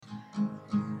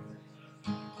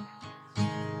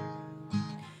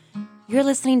You're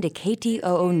listening to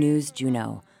KTOO News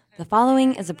Juneau. The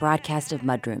following is a broadcast of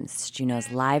Mudrooms,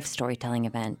 Juneau's live storytelling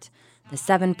event. The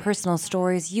 7 personal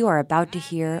stories you are about to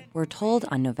hear were told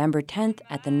on November 10th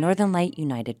at the Northern Light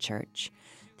United Church.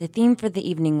 The theme for the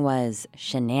evening was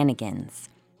Shenanigans.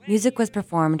 Music was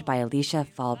performed by Alicia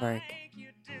Fahlberg.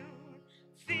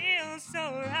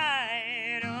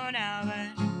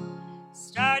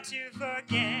 Start to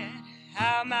forget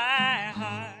how my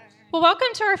heart. Well, welcome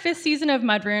to our 5th season of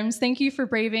Mudrooms. Thank you for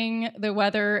braving the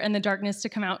weather and the darkness to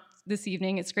come out this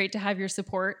evening. It's great to have your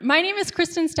support. My name is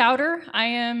Kristen Stouter. I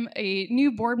am a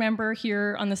new board member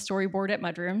here on the storyboard at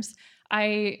Mudrooms.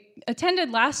 I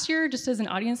attended last year just as an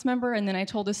audience member, and then I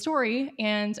told a story,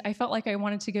 and I felt like I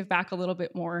wanted to give back a little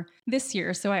bit more this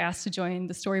year, so I asked to join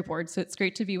the storyboard, so it's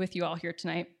great to be with you all here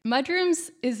tonight. Mudrooms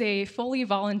is a fully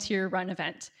volunteer-run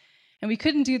event, and we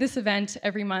couldn't do this event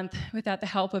every month without the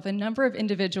help of a number of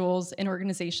individuals and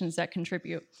organizations that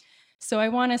contribute. So I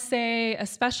want to say a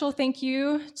special thank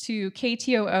you to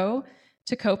KTOO,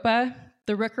 to COPA,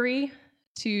 the Rookery,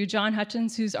 to John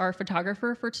Hutchins, who's our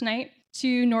photographer for tonight,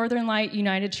 to Northern Light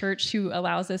United Church, who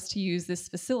allows us to use this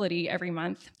facility every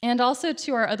month, and also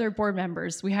to our other board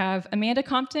members. We have Amanda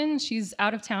Compton, she's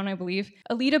out of town, I believe.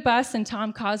 Alita Buss and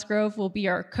Tom Cosgrove will be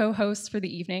our co-hosts for the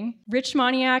evening. Rich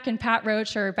Moniak and Pat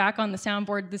Roach are back on the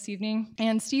soundboard this evening,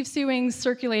 and Steve Sewing's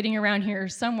circulating around here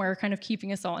somewhere, kind of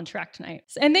keeping us all on track tonight.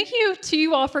 And thank you to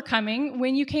you all for coming.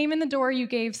 When you came in the door, you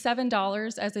gave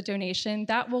 $7 as a donation.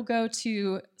 That will go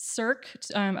to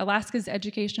CERC, Alaska's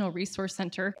Educational Resource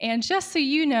Center. And just so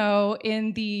you know,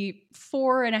 in the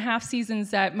 4.5 seasons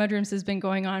that Mudrooms has been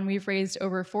going on, we've raised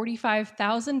over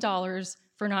 $45,000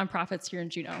 for nonprofits here in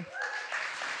Juneau.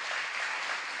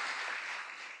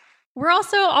 We're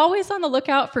also always on the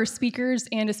lookout for speakers,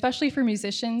 and especially for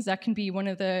musicians. That can be one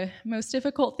of the most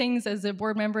difficult things as a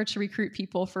board member, to recruit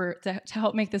people to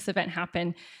help make this event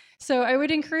happen. So I would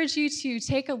encourage you to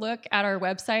take a look at our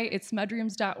website. It's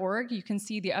mudrooms.org. You can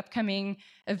see the upcoming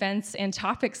events and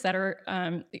topics that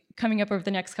are coming up over the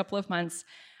next couple of months.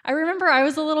 I remember I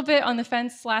was a little bit on the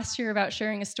fence last year about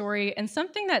sharing a story, and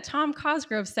something that Tom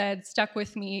Cosgrove said stuck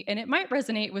with me, and it might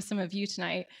resonate with some of you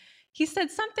tonight. He said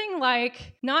something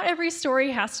like, not every story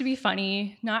has to be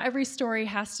funny, not every story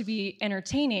has to be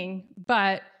entertaining,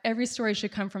 but every story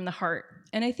should come from the heart.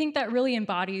 And I think that really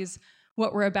embodies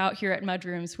what we're about here at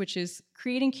Mudrooms, which is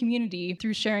creating community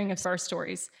through sharing of our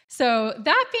stories. So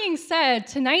that being said,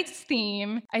 tonight's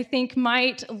theme, I think,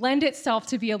 might lend itself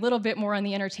to be a little bit more on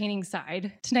the entertaining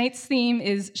side. Tonight's theme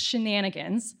is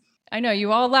shenanigans. I know,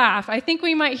 you all laugh. I think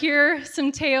we might hear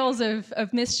some tales of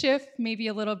mischief, maybe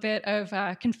a little bit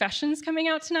of confessions coming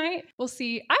out tonight. We'll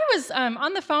see. I was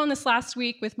on the phone this last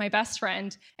week with my best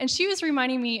friend, and she was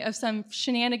reminding me of some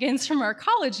shenanigans from our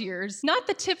college years. Not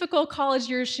the typical college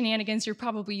years shenanigans you're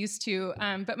probably used to,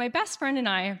 but my best friend and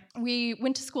I, we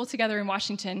went to school together in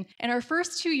Washington, and our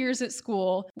first 2 years at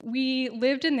school, we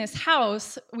lived in this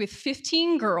house with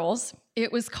 15 girls.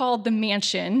 It was called The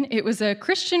Mansion. It was a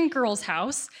Christian girls'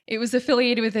 house. It was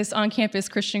affiliated with this on-campus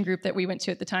Christian group that we went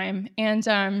to at the time. And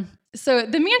so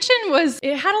The Mansion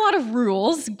it had a lot of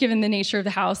rules, given the nature of the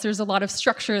house. There's a lot of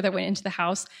structure that went into the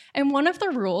house. And one of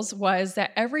the rules was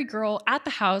that every girl at the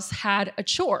house had a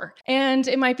chore. And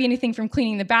it might be anything from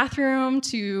cleaning the bathroom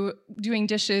to doing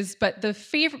dishes. But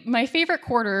my favorite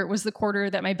quarter was the quarter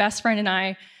that my best friend and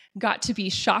I got to be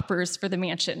shoppers for The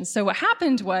Mansion. So what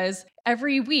happened was,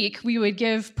 every week we would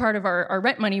give part of our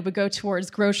rent money would go towards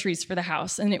groceries for the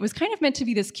house. And it was kind of meant to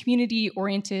be this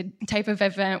community-oriented type of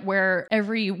event where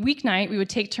every weeknight we would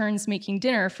take turns making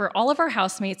dinner for all of our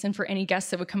housemates and for any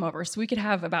guests that would come over. So we could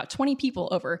have about 20 people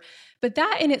over. But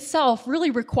that in itself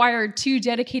really required 2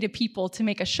 dedicated people to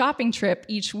make a shopping trip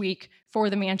each week for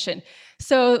The Mansion.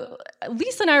 So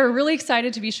Lisa and I were really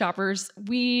excited to be shoppers.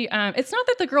 It's not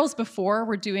that the girls before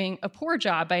were doing a poor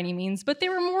job by any means, but they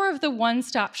were more of the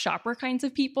one-stop shopper kinds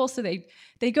of people. So they'd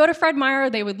go to Fred Meyer,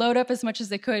 they would load up as much as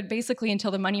they could, basically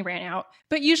until the money ran out.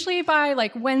 But usually by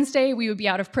like Wednesday, we would be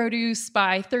out of produce.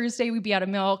 By Thursday, we'd be out of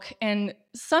milk. And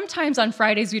sometimes on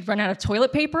Fridays, we'd run out of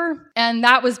toilet paper. And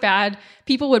that was bad.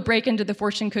 People would break into the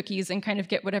fortune cookies and kind of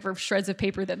get whatever shreds of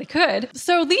paper that they could.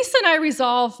 So Lisa and I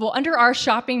resolved, well, under our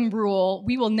shopping rule,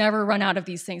 we will never run out of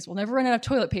these things. We'll never run out of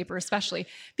toilet paper, especially,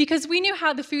 because we knew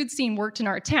how the food scene worked in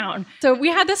our town. So we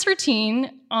had this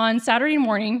routine. On Saturday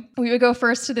morning, we would go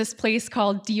first to this place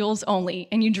called Deals Only.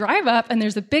 And you drive up, and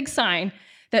there's a big sign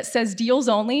that says Deals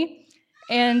Only.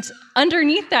 And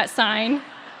underneath that sign,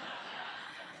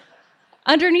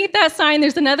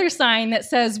 there's another sign that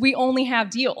says we only have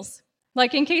deals,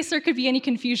 like in case there could be any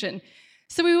confusion.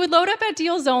 So we would load up at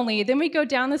Deals Only, then we'd go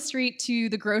down the street to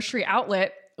the grocery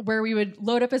outlet, where we would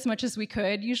load up as much as we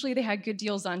could. Usually they had good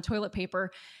deals on toilet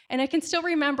paper. And I can still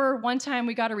remember one time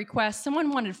we got a request.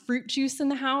 Someone wanted fruit juice in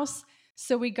the house.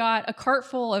 So we got a cart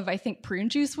full of, I think, prune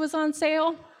juice was on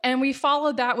sale. And we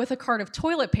followed that with a cart of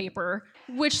toilet paper,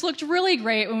 which looked really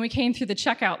great when we came through the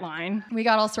checkout line. We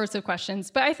got all sorts of questions.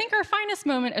 But I think our finest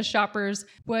moment as shoppers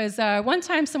was one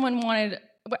time someone wanted,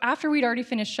 after we'd already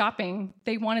finished shopping,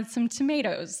 they wanted some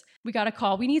tomatoes. We got a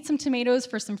call. We need some tomatoes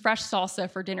for some fresh salsa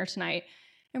for dinner tonight.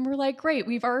 And we're like, great,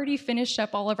 we've already finished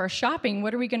up all of our shopping.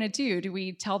 What are we going to do? Do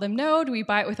we tell them no? Do we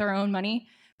buy it with our own money?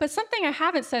 But something I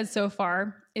haven't said so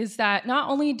far is that not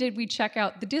only did we check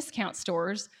out the discount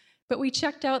stores, but we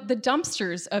checked out the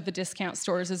dumpsters of the discount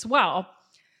stores as well.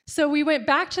 So we went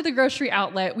back to the grocery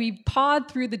outlet, we pawed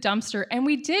through the dumpster, and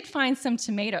we did find some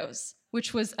tomatoes,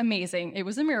 which was amazing. It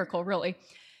was a miracle, really.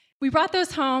 We brought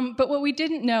those home, but what we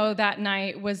didn't know that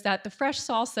night was that the fresh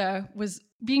salsa was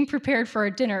being prepared for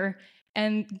our dinner,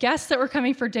 and guests that were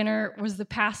coming for dinner was the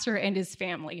pastor and his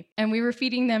family, and we were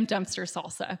feeding them dumpster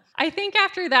salsa. I think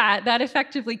after that, that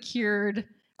effectively cured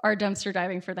our dumpster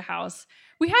diving for the house.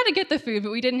 We had to get the food,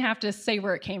 but we didn't have to say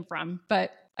where it came from.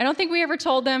 But I don't think we ever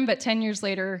told them, but 10 years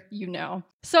later, you know.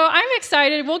 So I'm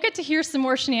excited. We'll get to hear some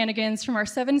more shenanigans from our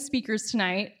 7 speakers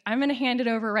tonight. I'm going to hand it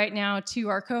over right now to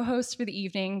our co-hosts for the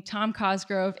evening, Tom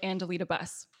Cosgrove and Alita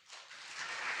Buss.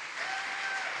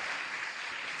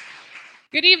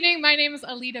 Good evening, my name is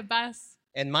Alita Buss.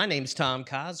 And my name's Tom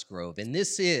Cosgrove, and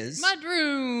this is...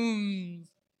 Mudrooms!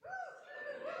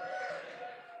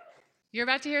 You're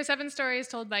about to hear 7 stories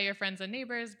told by your friends and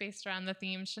neighbors based around the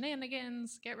theme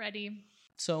shenanigans. Get ready.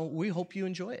 So we hope you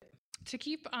enjoy it. To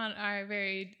keep on our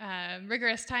very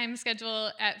rigorous time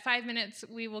schedule, at 5 minutes,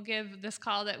 we will give this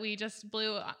call that we just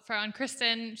blew for on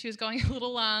Kristen. She was going a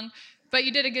little long, but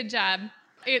you did a good job.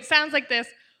 It sounds like this.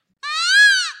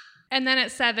 And then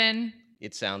at 7...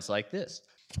 It sounds like this.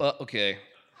 Okay.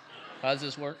 How does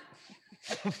this work?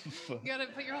 You gotta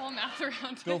put your whole mouth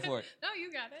around it. Go for it. No,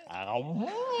 you got it.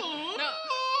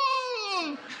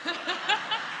 No.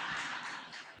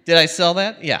 Did I sell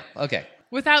that? Yeah, okay.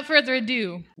 Without further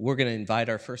ado, we're going to invite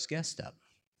our first guest up.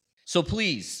 So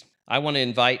please, I want to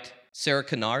invite Sarah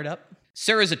Kennard up.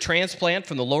 Sarah is a transplant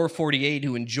from the lower 48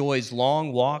 who enjoys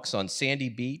long walks on sandy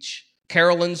beach,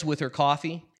 Carolyn's with her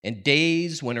coffee, and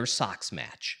days when her socks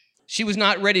match. She was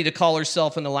not ready to call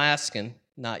herself an Alaskan,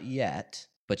 not yet,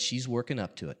 but she's working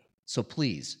up to it. So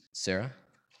please, Sarah,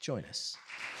 join us.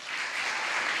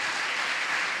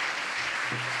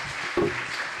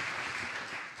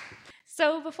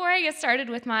 So before I get started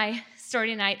with my story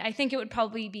tonight, I think it would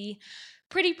probably be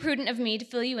pretty prudent of me to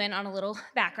fill you in on a little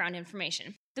background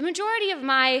information. The majority of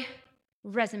my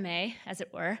resume, as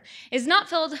it were, is not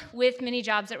filled with many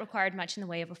jobs that required much in the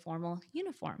way of a formal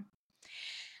uniform.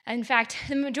 In fact,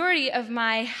 the majority of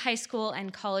my high school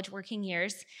and college working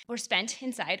years were spent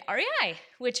inside REI,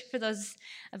 which for those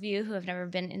of you who have never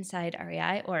been inside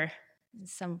REI, or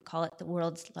some call it the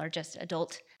world's largest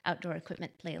adult outdoor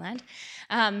equipment playland,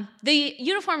 the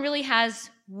uniform really has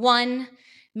one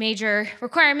major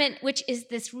requirement, which is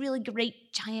this really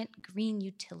great giant green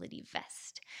utility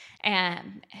vest.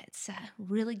 And it's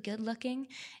really good looking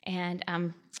and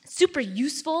super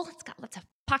useful. It's got lots of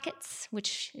pockets,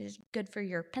 which is good for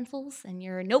your pencils and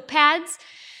your notepads.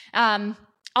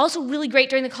 Also really great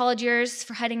during the college years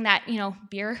for hiding that,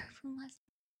 beer from last.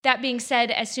 That being said,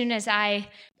 as soon as I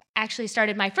actually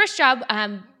started my first job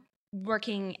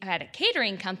working at a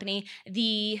catering company,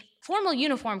 the formal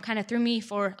uniform kind of threw me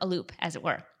for a loop, as it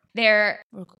were. They are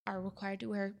required to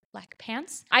wear black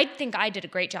pants. I think I did a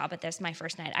great job at this my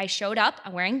first night. I showed up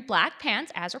wearing black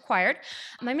pants as required.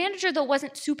 My manager, though,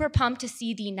 wasn't super pumped to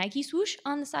see the Nike swoosh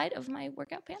on the side of my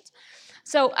workout pants.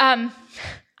 So I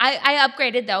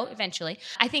upgraded, though, eventually.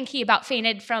 I think he about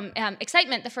fainted from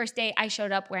excitement the first day I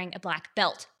showed up wearing a black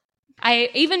belt. I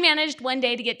even managed one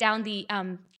day to get down the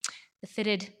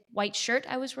fitted white shirt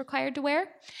I was required to wear.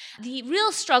 The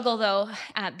real struggle, though,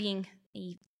 being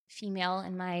a female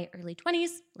in my early 20s,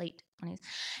 late 20s,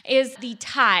 is the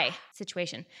tie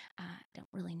situation. I don't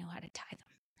really know how to tie them.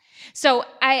 So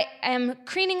I am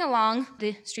careening along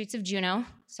the streets of Juneau.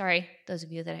 Sorry, those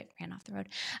of you that I ran off the road.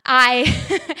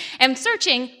 I am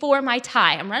searching for my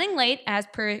tie. I'm running late, as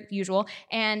per usual,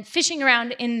 and fishing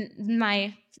around in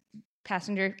my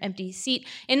passenger empty seat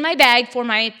in my bag for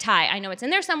my tie. I know it's in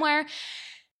there somewhere.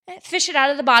 Fish it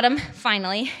out of the bottom,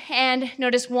 finally, and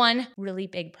notice one really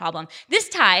big problem. This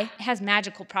tie has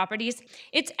magical properties.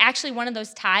 It's actually one of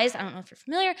those ties, I don't know if you're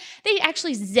familiar, they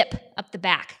actually zip up the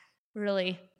back.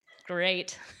 Really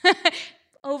great.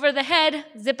 Over the head,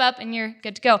 zip up, and you're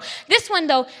good to go. This one,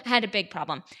 though, had a big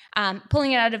problem.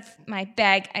 Pulling it out of my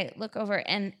bag, I look over,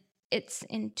 and it's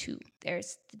in two.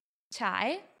 There's the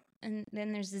tie, and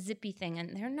then there's the zippy thing,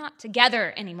 and they're not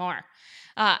together anymore.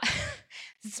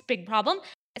 It's a big problem,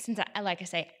 since, like I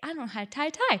say, I don't know how to tie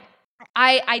a tie.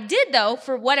 I did, though,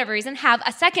 for whatever reason, have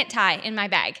a second tie in my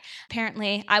bag.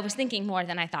 Apparently, I was thinking more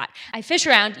than I thought. I fish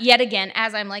around yet again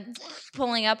as I'm like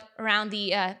pulling up around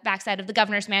the backside of the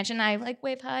governor's mansion. I like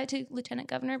wave hi to Lieutenant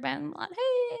Governor Banlot.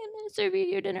 Hey, I'm going to serve you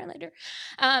your dinner later.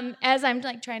 As I'm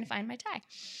like trying to find my tie.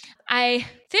 I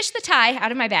fish the tie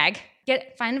out of my bag,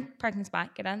 find a parking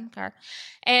spot, get out of the car,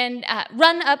 and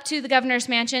run up to the governor's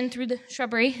mansion through the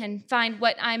shrubbery and find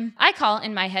what I call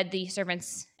in my head the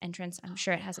servants' entrance. I'm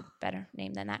sure it has a better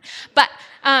name than that. But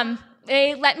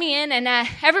they let me in, and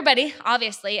everybody,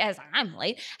 obviously, as I'm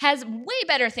late, has way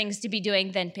better things to be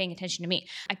doing than paying attention to me.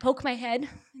 I poke my head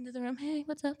into the room. Hey,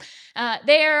 what's up?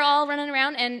 They're all running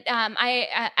around, and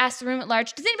I ask the room at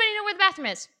large, does anybody know where the bathroom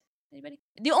is? Anybody?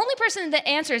 The only person that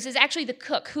answers is actually the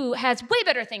cook, who has way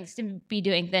better things to be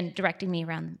doing than directing me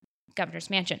around the governor's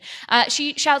mansion.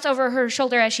 She shouts over her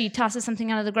shoulder as she tosses something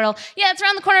out of the grill. Yeah, it's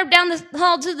around the corner, down the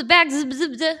hall to the back.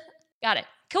 Got it.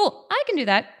 Cool. I can do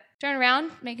that. Turn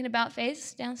around, make an about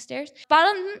face downstairs.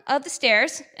 Bottom of the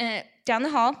stairs, down the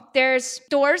hall, there's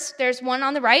doors. There's one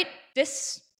on the right.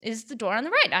 This is the door on the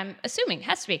right, I'm assuming.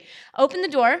 Has to be. Open the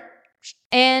door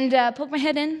and poke my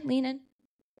head in, lean in.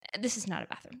 This is not a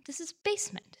bathroom. This is a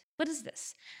basement. What is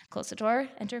this? Close the door,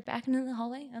 enter back into the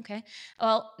hallway. Okay.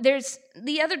 Well,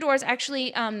 the other doors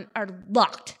actually are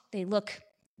locked. They look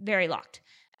very locked.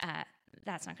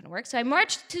 That's not going to work. So I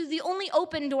march to the only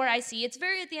open door I see. It's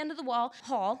very at the end of the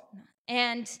hall,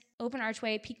 and open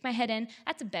archway, peek my head in.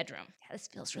 That's a bedroom. Yeah, this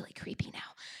feels really creepy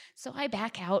now. So I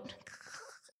back out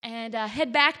and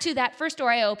head back to that first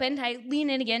door I opened. I lean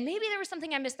in again. Maybe there was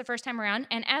something I missed the first time around.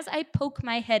 And as I poke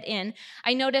my head in,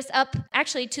 I notice up,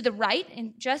 actually to the right,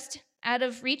 and just out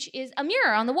of reach, is a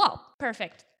mirror on the wall.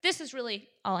 Perfect. This is really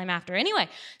all I'm after. Anyway,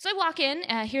 so I walk in,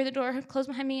 hear the door close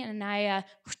behind me, and I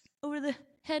over the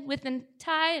head with a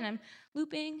tie, and I'm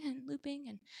looping,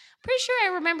 and pretty sure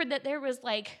I remembered that there was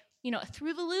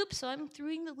through the loop, so I'm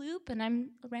throughing the loop, and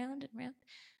I'm around and around.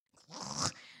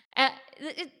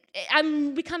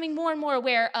 I'm becoming more and more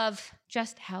aware of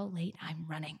just how late I'm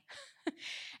running.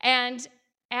 And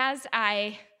as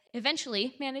I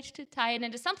eventually manage to tie it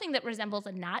into something that resembles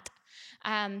a knot,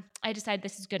 I decide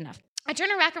this is good enough. I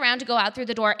turn her back around to go out through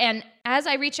the door, and as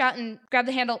I reach out and grab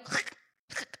the handle,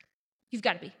 you've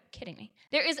got to be kidding me.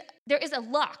 There is a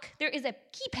lock. There is a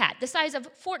keypad the size of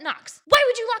Fort Knox. Why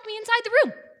would you lock me inside the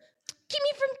room? Keep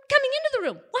me from coming into the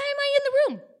room. Why am I in the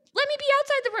room? Let me be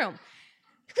outside the room.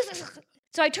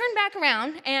 So I turn back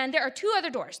around, and there are two other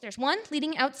doors. There's one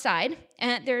leading outside,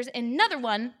 and there's another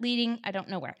one leading I don't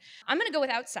know where. I'm going to go with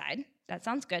outside. That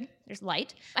sounds good. There's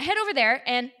light. I head over there,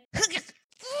 and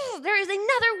there is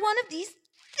another one of these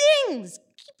things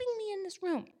keeping me in this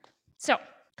room. So,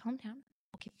 calm down.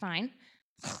 Okay, fine.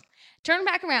 Turn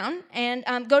back around and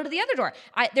go to the other door.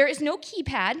 There is no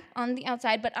keypad on the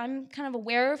outside, but I'm kind of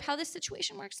aware of how this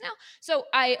situation works now. So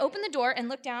I open the door and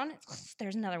look down.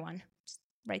 There's another one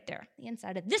right there, the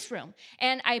inside of this room.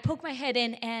 And I poke my head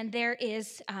in, and there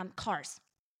is cars.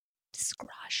 This is a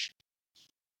garage.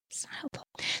 It's not helpful.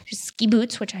 There's ski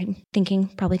boots, which I'm thinking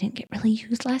probably didn't get really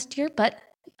used last year, but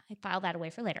I file that away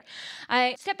for later.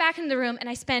 I step back into the room, and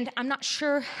I spend, I'm not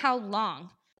sure how long,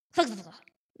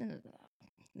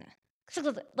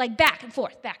 like back and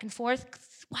forth.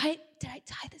 Why did I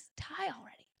tie this tie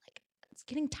already? Like, it's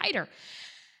getting tighter.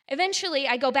 Eventually,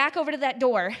 I go back over to that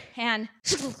door, and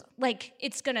like,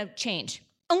 it's gonna change.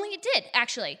 Only it did,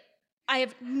 actually. I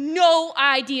have no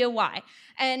idea why.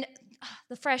 And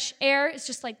the fresh air is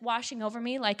just like washing over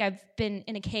me like I've been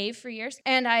in a cave for years.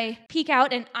 And I peek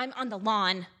out, and I'm on the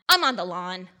lawn.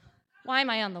 Why am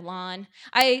I on the lawn?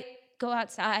 I go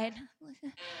outside.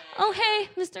 Oh, hey,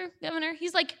 Mr. Governor.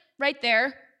 He's like right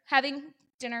there having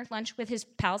lunch with his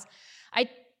pals. I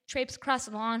traipse across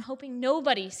the lawn, hoping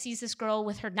nobody sees this girl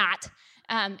with her knot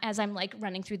as I'm like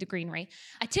running through the greenery.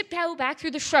 I tiptoe back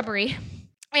through the shrubbery,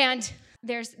 and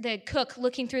there's the cook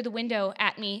looking through the window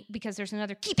at me because there's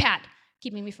another keypad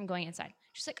keeping me from going inside.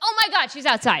 She's like, oh my God, she's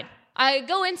outside. I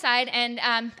go inside, and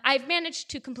I've managed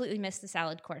to completely miss the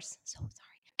salad course. So sorry.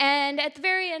 And at the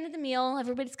very end of the meal,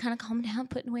 everybody's kind of calming down,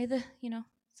 putting away the,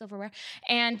 silverware.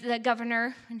 And the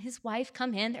governor and his wife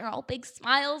come in. They're all big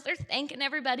smiles. They're thanking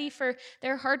everybody for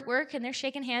their hard work, and they're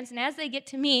shaking hands. And as they get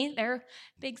to me, they're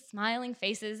big smiling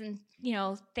faces and,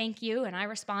 thank you. And I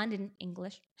respond in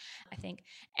English, I think.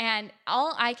 And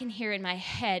all I can hear in my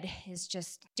head is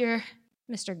just, dear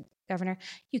Mr. Governor,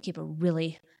 you keep a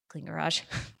really clean garage.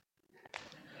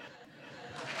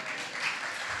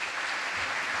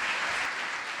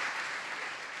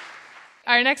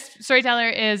 Our next storyteller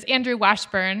is Andrew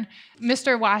Washburn.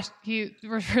 He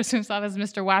refers to himself as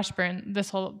Mr. Washburn, this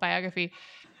whole biography.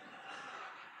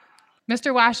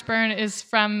 Mr. Washburn is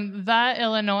from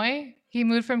Illinois. He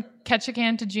moved from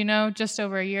Ketchikan to Juneau just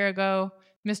over a year ago.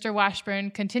 Mr.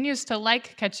 Washburn continues to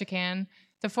like Ketchikan.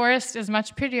 The forest is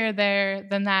much prettier there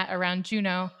than that around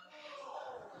Juneau.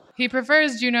 He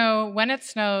prefers Juneau when it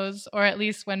snows, or at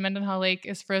least when Mendenhall Lake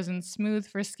is frozen smooth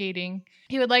for skating.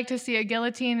 He would like to see a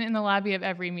guillotine in the lobby of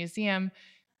every museum.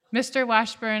 Mr.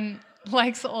 Washburn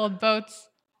likes old boats.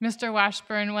 Mr.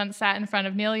 Washburn once sat in front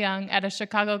of Neil Young at a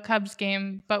Chicago Cubs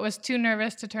game, but was too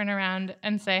nervous to turn around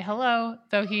and say hello,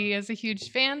 though he is a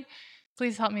huge fan.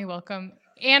 Please help me welcome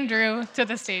Andrew to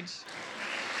the stage.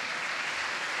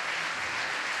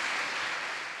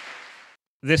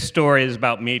 This story is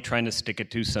about me trying to stick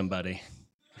it to somebody.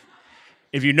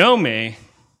 If you know me,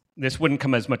 this wouldn't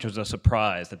come as much as a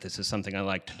surprise that this is something I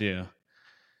like to do.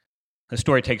 The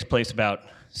story takes place about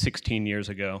 16 years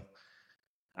ago.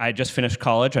 I had just finished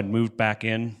college. I'd moved back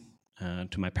in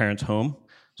to my parents' home.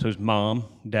 So it was Mom,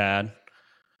 Dad,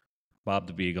 Bob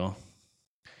the Beagle.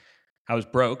 I was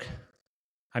broke.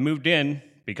 I moved in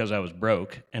because I was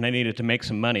broke, and I needed to make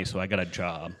some money, so I got a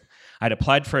job. I'd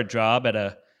applied for a job at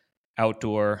a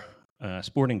outdoor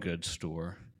sporting goods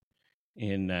store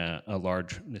in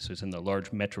this was in the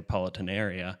large metropolitan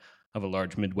area of a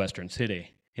large Midwestern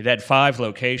city. It had 5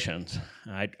 locations.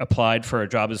 I applied for a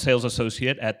job as a sales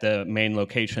associate at the main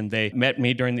location. They met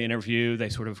me during the interview. They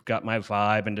sort of got my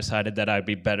vibe and decided that I'd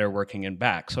be better working in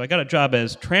back. So I got a job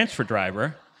as transfer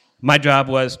driver. My job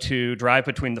was to drive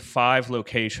between the 5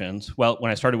 locations. Well,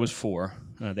 when I started it was 4.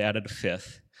 They added a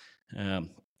 5th.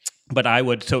 But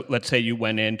so let's say you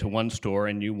went into one store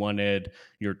and you wanted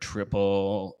your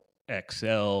triple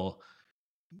XL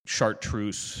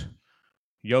chartreuse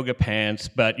yoga pants,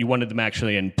 but you wanted them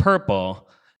actually in purple,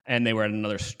 and they were at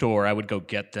another store. I would go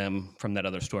get them from that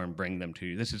other store and bring them to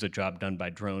you. This is a job done by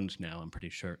drones now, I'm pretty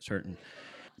certain.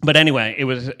 But anyway, it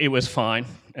was fine.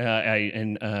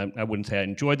 I wouldn't say I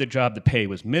enjoyed the job. The pay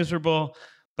was miserable,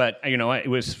 but it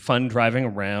was fun driving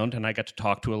around, and I got to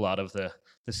talk to a lot of the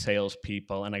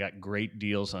salespeople, and I got great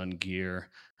deals on gear,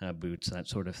 boots, that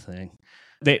sort of thing.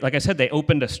 Like I said, they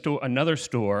opened another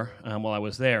store while I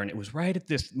was there, and it was right at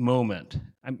this moment.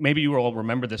 Maybe you all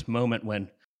remember this moment when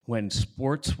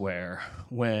sportswear,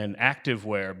 when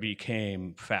activewear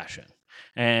became fashion.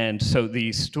 And so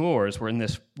these stores were in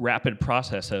this rapid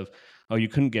process of, you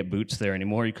couldn't get boots there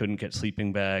anymore, you couldn't get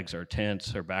sleeping bags or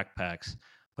tents or backpacks,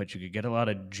 but you could get a lot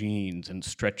of jeans and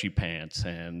stretchy pants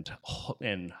and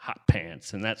hot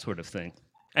pants and that sort of thing.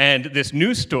 And this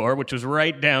new store, which was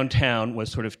right downtown,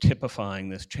 was sort of typifying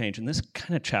this change. And this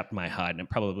kind of chapped my hide, and it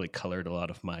probably colored a lot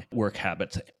of my work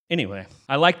habits. Anyway,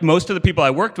 I liked most of the people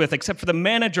I worked with, except for the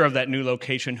manager of that new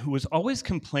location, who was always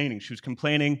complaining. She was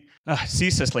complaining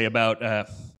ceaselessly about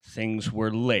things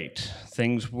were late.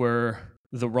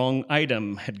 The wrong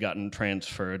item had gotten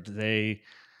transferred. They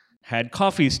had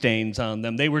coffee stains on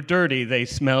them. They were dirty. They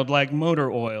smelled like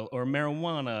motor oil or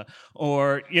marijuana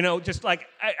or, just like,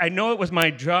 I know it was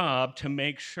my job to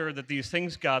make sure that these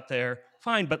things got there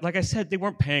fine, but like I said, they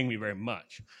weren't paying me very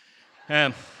much.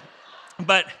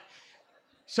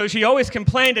 So she always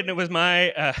complained, and it was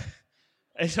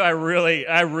so I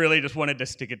really just wanted to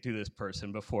stick it to this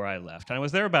person before I left. And I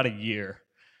was there about a year,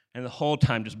 and the whole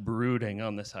time just brooding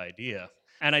on this idea.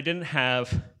 And I didn't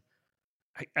have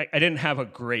a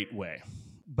great way,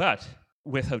 but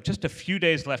with just a few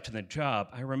days left in the job,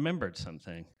 I remembered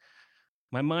something.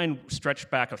 My mind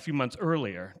stretched back a few months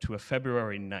earlier to a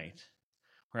February night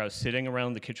where I was sitting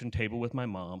around the kitchen table with my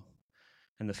mom,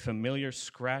 and the familiar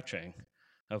scratching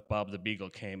of Bob the Beagle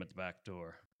came at the back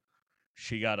door.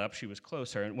 She got up, she was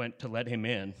closer, and went to let him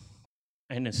in,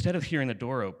 and instead of hearing the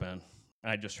door open,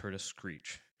 I just heard a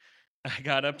screech. I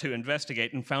got up to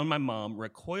investigate and found my mom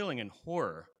recoiling in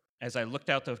horror. As I looked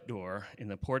out the door in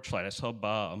the porch light, I saw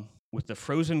Bob with the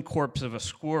frozen corpse of a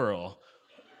squirrel,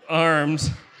 arms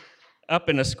up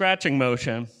in a scratching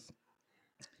motion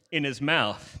in his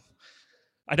mouth.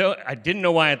 I didn't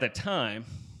know why at the time,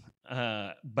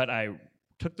 but I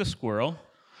took the squirrel,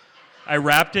 I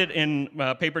wrapped it in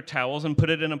paper towels and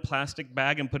put it in a plastic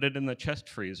bag and put it in the chest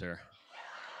freezer.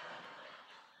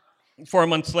 4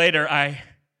 months later, I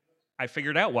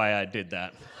figured out why I did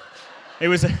that. It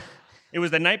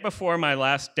was the night before my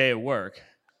last day of work,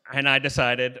 and I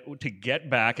decided to get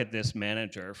back at this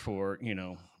manager for,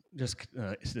 just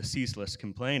the ceaseless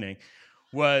complaining.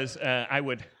 I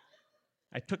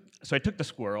took the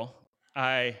squirrel,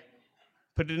 I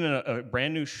put it in a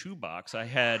brand new shoebox I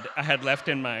had left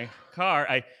in my car.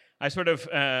 I sort of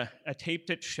I taped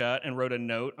it shut and wrote a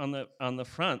note on the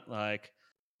front like,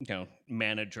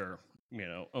 manager,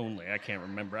 only. I can't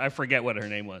remember. I forget what her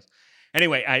name was.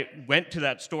 Anyway, I went to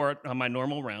that store on my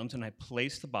normal rounds, and I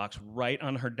placed the box right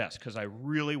on her desk because I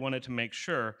really wanted to make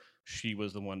sure she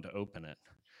was the one to open it.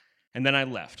 And then I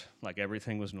left, like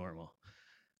everything was normal.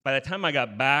 By the time I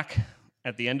got back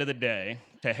at the end of the day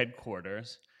to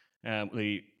headquarters,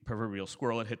 the proverbial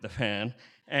squirrel had hit the fan,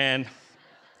 and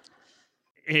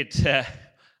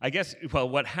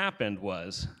what happened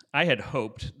was I had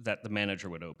hoped that the manager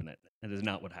would open it. That is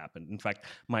not what happened. In fact,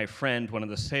 my friend, one of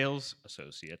the sales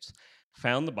associates,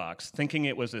 found the box thinking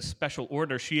it was a special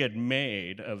order she had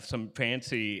made of some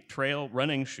fancy trail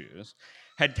running shoes,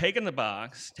 had taken the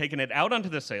box, taken it out onto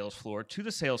the sales floor to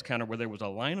the sales counter where there was a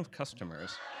line of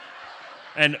customers,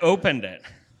 and opened it.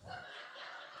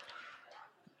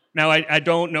 Now, I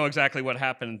don't know exactly what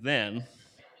happened then.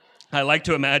 I like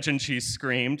to imagine she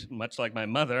screamed, much like my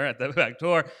mother at the back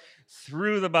door,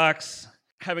 threw the box,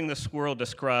 having the squirrel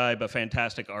describe a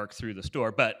fantastic arc through the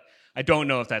store. But I don't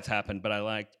know if that's happened, but I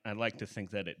like to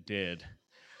think that it did.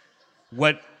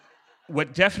 What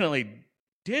definitely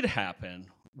did happen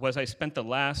was I spent the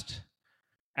last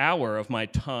hour of my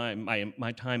time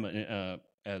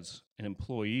as an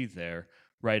employee there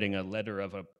writing a letter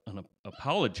of an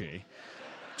apology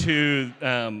to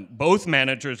both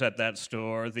managers at that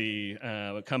store, the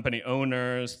company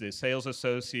owners, the sales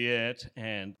associate,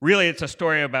 and really it's a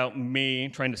story about me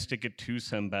trying to stick it to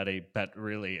somebody, but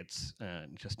really it's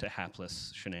just a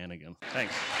hapless shenanigan.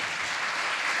 Thanks.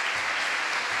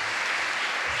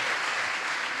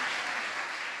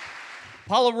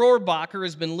 Paula Rohrbacher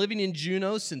has been living in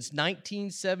Juneau since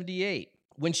 1978,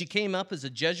 when she came up as a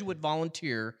Jesuit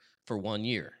volunteer for 1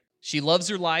 year. She loves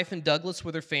her life in Douglas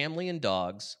with her family and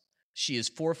dogs. She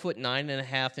is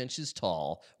 4'9.5"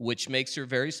 tall, which makes her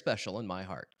very special in my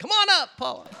heart. Come on up,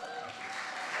 Paula.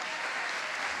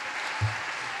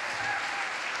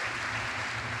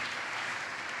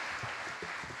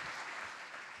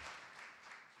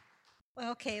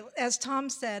 Well, okay, as Tom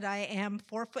said, I am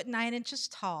 4'9"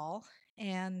 tall,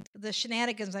 and the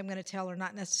shenanigans I'm going to tell are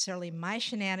not necessarily my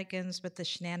shenanigans, but the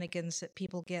shenanigans that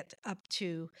people get up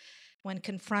to when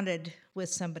confronted with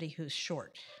somebody who's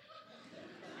short.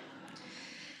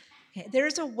 Okay,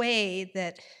 there's a way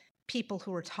that people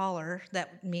who are taller,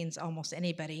 that means almost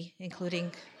anybody,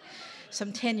 including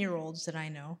some 10-year-olds that I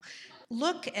know,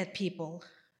 look at people,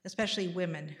 especially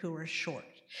women who are short.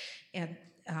 And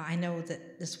I know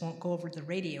that this won't go over the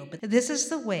radio, but this is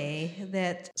the way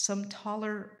that some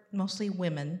taller, mostly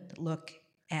women, look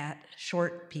at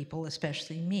short people,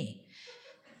 especially me.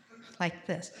 Like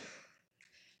this.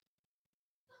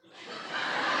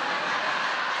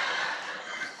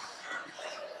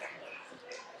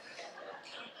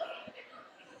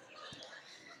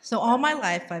 So all my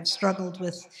life, I've struggled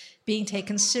with being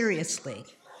taken seriously.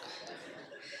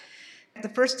 The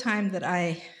first time that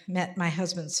I met my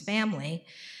husband's family,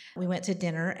 we went to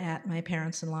dinner at my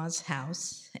parents-in-law's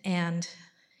house, and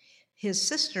his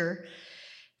sister,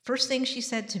 first thing she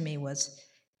said to me was,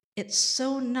 "It's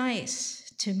so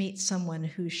nice to meet someone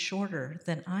who's shorter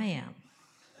than I am."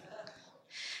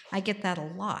 I get that a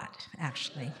lot,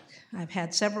 actually. I've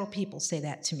had several people say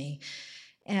that to me.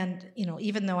 And,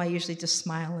 even though I usually just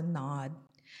smile and nod,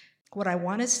 what I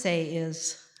want to say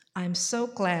is, I'm so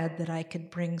glad that I could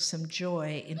bring some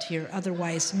joy into your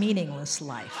otherwise meaningless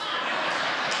life.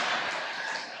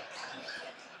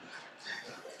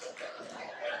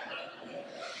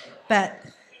 But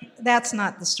that's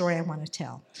not the story I want to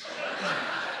tell.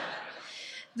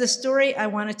 The story I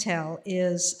want to tell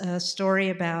is a story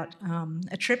about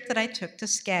a trip that I took to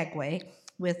Skagway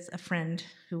with a friend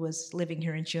who was living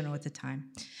here in Juneau at the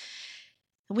time.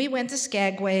 We went to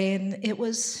Skagway, and it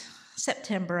was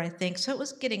September, I think, so it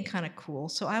was getting kind of cool.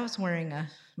 So I was wearing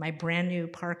my brand new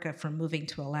parka from moving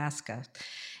to Alaska.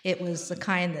 It was the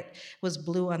kind that was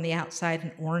blue on the outside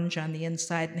and orange on the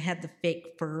inside and had the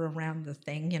fake fur around the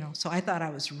thing, So I thought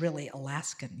I was really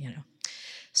Alaskan,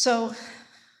 So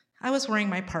I was wearing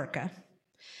my parka,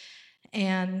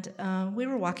 and we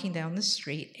were walking down the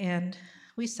street, and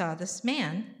we saw this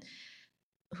man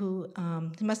who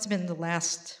must have been the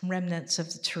last remnants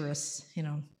of the tourists,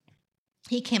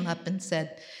 He came up and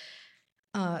said,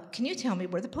 "Can you tell me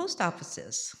where the post office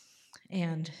is?"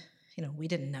 And, we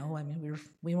didn't know. I mean,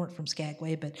 we weren't from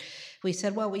Skagway, but we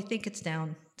said, "Well, we think it's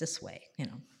down this way,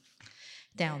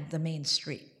 down the main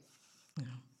street."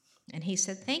 And he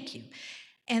said, "Thank you."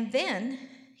 And then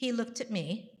he looked at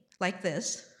me like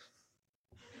this.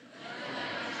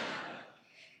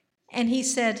 And he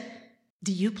said,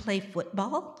 "Do you play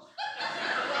football?"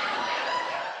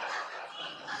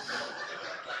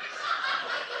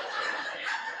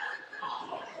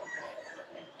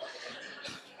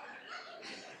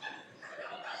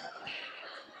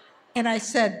 And I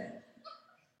said,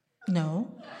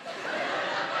 no.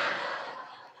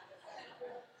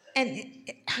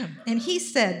 And he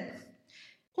said,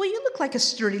 well, you look like a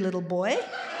sturdy little boy.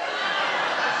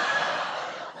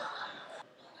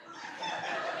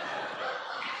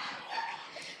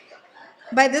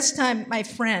 By this time, my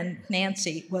friend,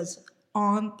 Nancy, was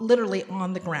literally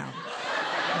on the ground,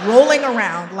 rolling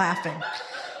around, laughing.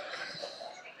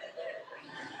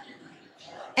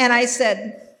 And I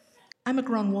said, I'm a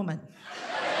grown woman.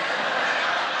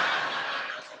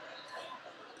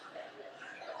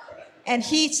 And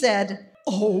he said,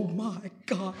 oh my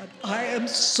God, I am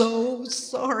so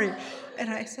sorry. And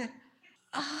I said,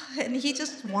 and he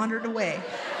just wandered away.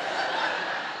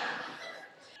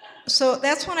 So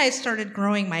that's when I started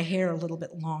growing my hair a little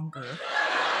bit longer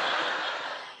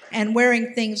and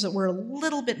wearing things that were a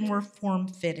little bit more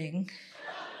form-fitting.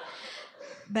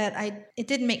 But it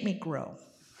didn't make me grow.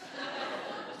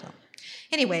 So,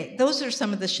 anyway, those are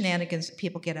some of the shenanigans that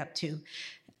people get up to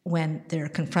when they're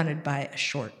confronted by a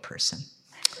short person.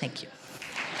 Thank you.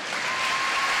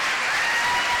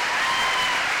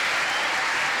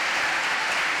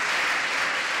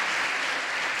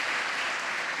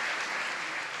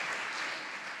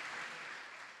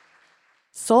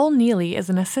 Sol Neely is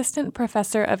an assistant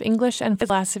professor of English and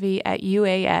philosophy at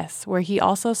UAS, where he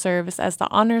also serves as the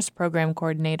honors program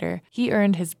coordinator. He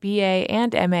earned his BA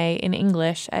and MA in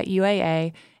English at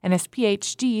UAA and his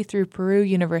PhD through Peru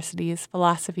University's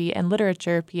Philosophy and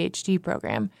Literature PhD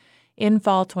program. In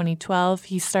fall 2012,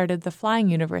 he started the Flying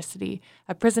University,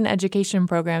 a prison education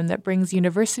program that brings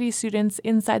university students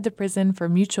inside the prison for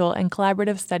mutual and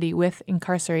collaborative study with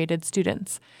incarcerated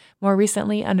students. More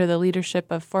recently, under the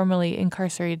leadership of formerly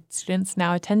incarcerated students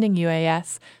now attending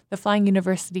UAS, the Flying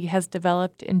University has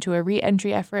developed into a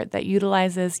re-entry effort that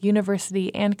utilizes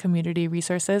university and community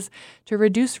resources to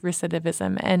reduce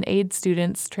recidivism and aid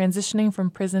students transitioning from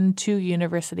prison to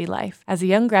university life. As a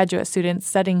young graduate student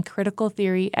studying critical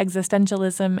theory,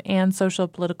 existentialism, and social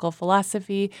political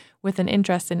philosophy with an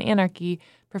interest in anarchy,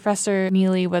 Professor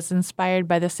Neely was inspired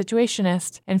by The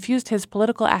Situationist and fused his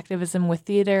political activism with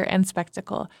theater and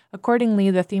spectacle.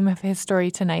 Accordingly, the theme of his story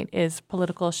tonight is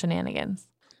political shenanigans.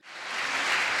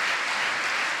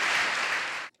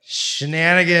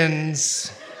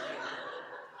 Shenanigans,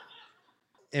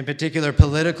 in particular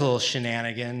political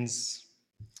shenanigans.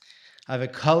 I have a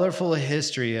colorful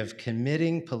history of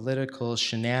committing political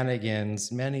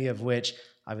shenanigans, many of which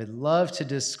I would love to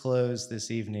disclose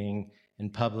this evening in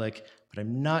public, but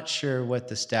I'm not sure what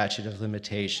the statute of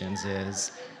limitations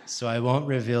is, so I won't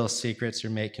reveal secrets or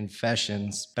make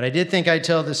confessions. But I did think I'd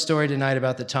tell the story tonight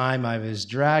about the time I was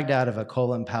dragged out of a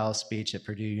Colin Powell speech at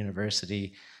Purdue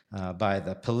University by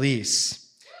the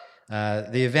police.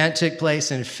 The event took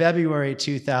place in February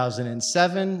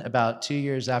 2007, about 2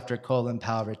 years after Colin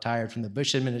Powell retired from the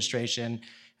Bush administration,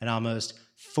 and almost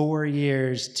 4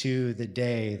 years to the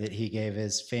day that he gave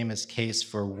his famous case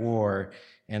for war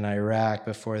in Iraq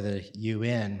before the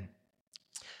UN.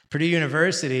 Purdue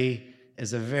University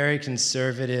is a very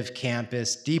conservative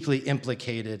campus, deeply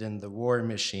implicated in the war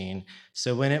machine.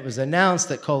 So when it was announced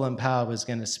that Colin Powell was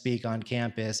going to speak on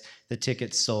campus, the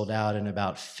tickets sold out in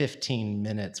about 15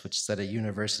 minutes, which set a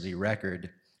university record.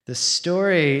 The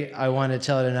story I want to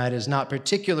tell tonight is not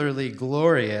particularly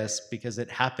glorious because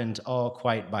it happened all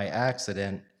quite by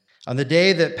accident. On the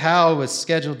day that Powell was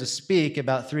scheduled to speak,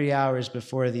 about 3 hours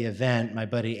before the event, my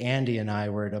buddy Andy and I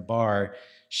were at a bar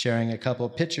sharing a couple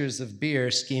pitchers of beer,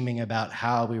 scheming about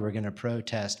how we were going to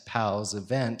protest Powell's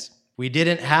event. We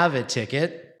didn't have a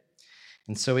ticket,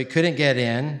 and so we couldn't get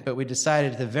in, but we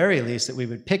decided at the very least that we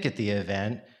would picket the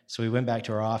event. So we went back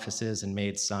to our offices and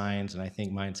made signs, and I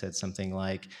think mine said something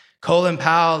like, "Colin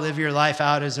Powell, live your life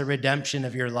out as a redemption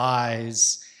of your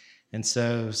lies." And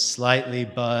so, slightly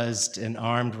buzzed and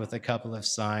armed with a couple of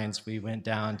signs, we went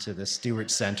down to the Stewart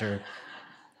Center.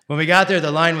 When we got there,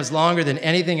 the line was longer than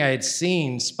anything I had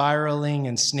seen, spiraling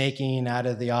and snaking out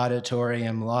of the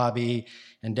auditorium lobby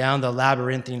and down the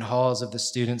labyrinthine halls of the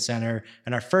Student Center.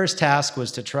 And our first task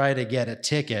was to try to get a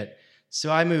ticket. So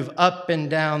I move up and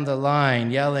down the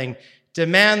line, yelling,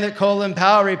 "Demand that Colin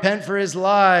Powell repent for his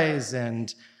lies,"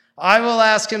 and "I will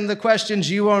ask him the questions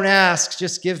you won't ask,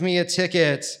 just give me a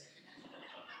ticket."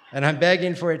 And I'm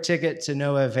begging for a ticket to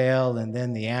no avail, and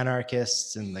then the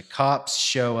anarchists and the cops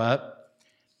show up.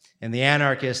 And the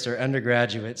anarchists are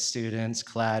undergraduate students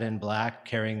clad in black,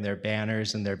 carrying their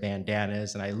banners and their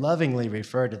bandanas, and I lovingly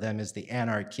refer to them as the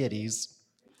Anarchitties.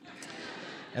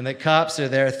 And the cops are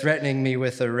there threatening me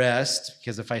with arrest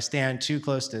because if I stand too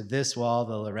close to this wall,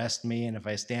 they'll arrest me. And if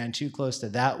I stand too close to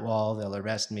that wall, they'll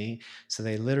arrest me. So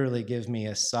they literally give me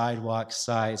a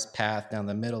sidewalk-sized path down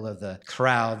the middle of the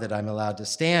crowd that I'm allowed to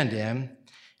stand in.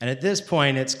 And at this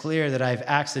point, it's clear that I've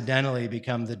accidentally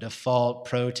become the default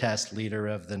protest leader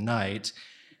of the night.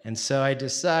 And so I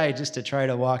decide just to try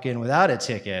to walk in without a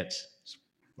ticket. Just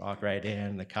walk right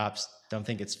in. The cops don't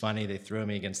think it's funny. They throw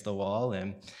me against the wall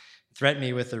and threaten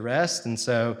me with arrest. And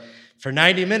so for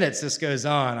 90 minutes, this goes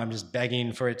on. I'm just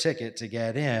begging for a ticket to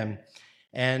get in.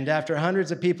 And after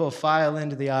hundreds of people file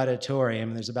into the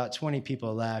auditorium, there's about 20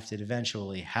 people left, it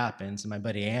eventually happens. And my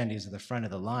buddy Andy's at the front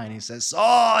of the line. He says,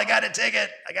 "Saul, I got a ticket.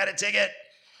 I got a ticket."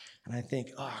 And I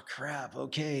think, oh, crap,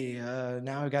 okay,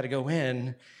 now I've got to go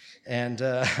in. And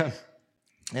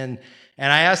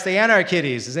I asked the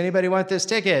Anarchitties, "Does anybody want this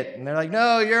ticket?" And they're like,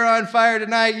 "No, you're on fire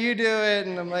tonight, you do it."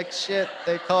 And I'm like, shit,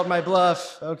 they called my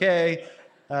bluff, okay.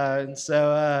 And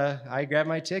so I grab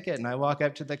my ticket and I walk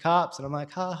up to the cops and I'm like,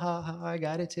 ha, ha, ha, I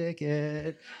got a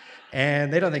ticket.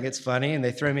 And they don't think it's funny and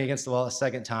they throw me against the wall a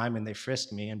second time and they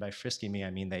frisk me. And by frisking me,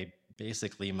 I mean they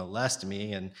basically molest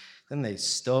me. And then they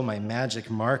stole my magic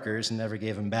markers and never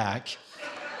gave them back.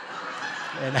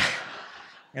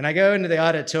 And I go into the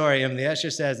auditorium. The usher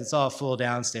says, "It's all full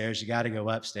downstairs. You got to go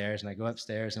upstairs." And I go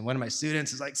upstairs, and one of my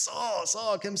students is like,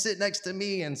 Saul, come sit next to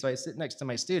me." And so I sit next to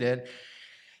my student,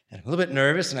 and I'm a little bit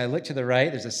nervous, and I look to the right.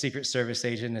 There's a Secret Service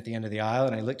agent at the end of the aisle,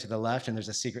 and I look to the left, and there's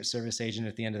a Secret Service agent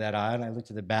at the end of that aisle, and I look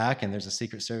to the back, and there's a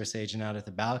Secret Service agent out at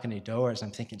the balcony doors.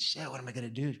 I'm thinking, shit, what am I going to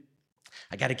do?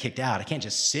 I got kicked out. I can't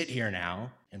just sit here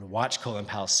now and watch Colin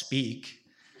Powell speak.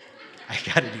 I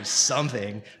got to do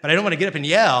something, but I don't want to get up and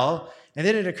yell. And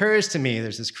then it occurs to me,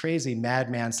 there's this crazy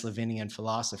madman Slovenian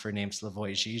philosopher named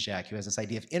Slavoj Žižek who has this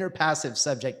idea of interpassive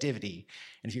subjectivity.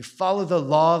 And if you follow the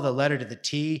law, the letter to the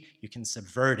T, you can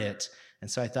subvert it.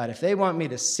 And so I thought, if they want me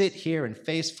to sit here and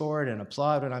face forward and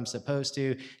applaud when I'm supposed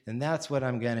to, then that's what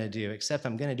I'm going to do, except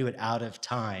I'm going to do it out of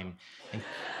time.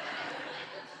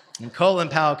 And Colin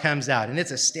Powell comes out, and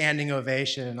it's a standing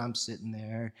ovation, and I'm sitting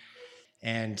there.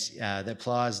 And the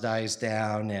applause dies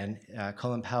down, and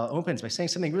Colin Powell opens by saying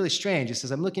something really strange. He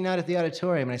says, "I'm looking out at the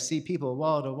auditorium, and I see people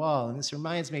wall to wall, and this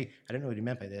reminds me," I don't know what he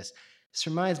meant by this, "this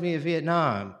reminds me of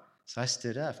Vietnam." So I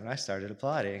stood up, and I started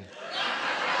applauding.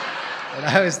 And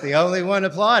I was the only one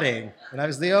applauding, and I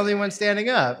was the only one standing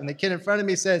up. And the kid in front of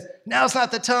me says, "Now's not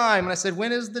the time." And I said,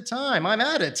 "When is the time? I'm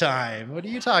out of time. What are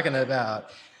you talking about?"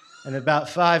 And about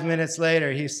 5 minutes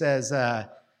later, he says,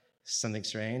 something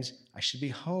strange, "I should be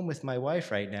home with my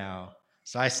wife right now."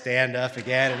 So I stand up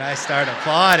again and I start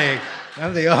applauding.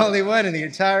 I'm the only one in the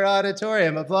entire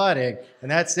auditorium applauding. And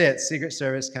that's it. Secret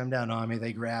Service come down on me.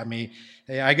 They grab me.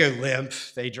 I go limp.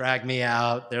 They drag me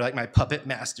out. They're like my puppet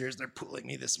masters. They're pulling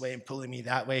me this way and pulling me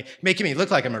that way, making me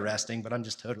look like I'm arresting, but I'm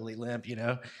just totally limp, you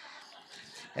know?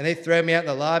 And they throw me out in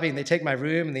the lobby, and they take my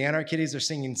room, and the Anarchitties are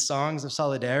singing songs of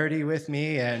solidarity with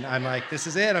me, and I'm like, this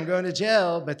is it, I'm going to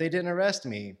jail, but they didn't arrest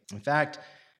me. In fact,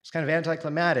 it's kind of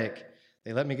anticlimactic.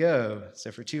 They let me go.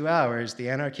 So for 2 hours, the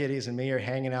Anarchitties and me are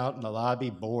hanging out in the lobby,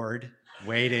 bored,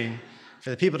 waiting for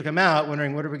the people to come out,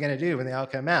 wondering what are we going to do when they all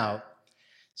come out.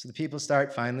 So the people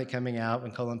start finally coming out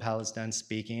when Colin Powell is done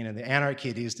speaking, and the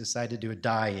Anarchitties decide to do a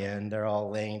die-in. They're all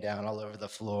laying down all over the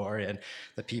floor, and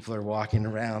the people are walking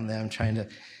around them trying to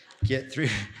get through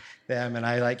them, and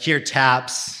I hear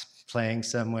taps playing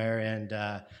somewhere, and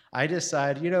I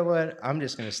decide, you know what, I'm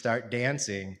just going to start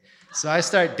dancing. So I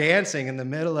start dancing in the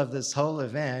middle of this whole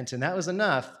event, and that was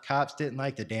enough. Cops didn't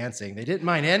like the dancing. They didn't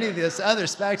mind any of this other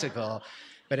spectacle.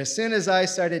 But as soon as I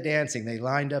started dancing, they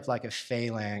lined up like a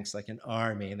phalanx, like an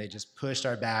army, and they just pushed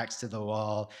our backs to the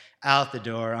wall, out the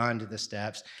door, onto the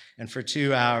steps. And for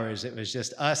 2 hours, it was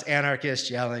just us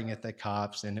anarchists yelling at the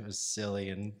cops, and it was silly.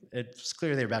 And it was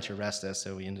clear they were about to arrest us,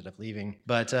 so we ended up leaving.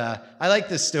 But I like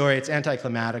this story. It's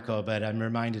anticlimactical, but I'm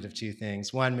reminded of two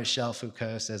things. One, Michel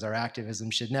Foucault says our activism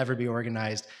should never be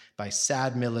organized by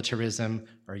sad militarism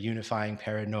or unifying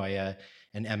paranoia.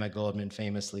 And Emma Goldman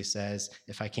famously says,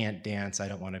 "If I can't dance, I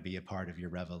don't want to be a part of your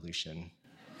revolution."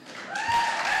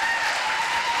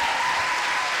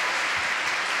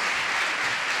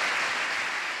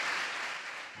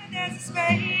 There's a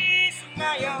space, and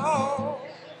now you're home.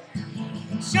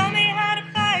 Show me how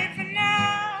to fight for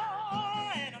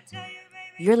now, and I'll tell you,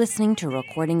 baby. You're listening to a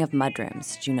recording of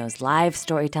Mudrooms, Juneau's live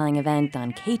storytelling event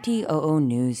on KTOO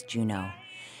News Juneau.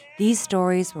 These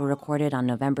stories were recorded on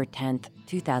November 10th,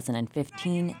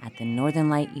 2015 at the Northern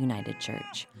Light United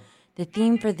Church. The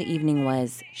theme for the evening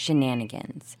was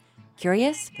Shenanigans.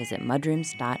 Curious? Visit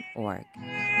mudrooms.org.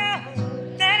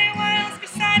 That it was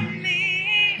beside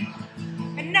me,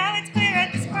 and now it's clear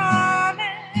at this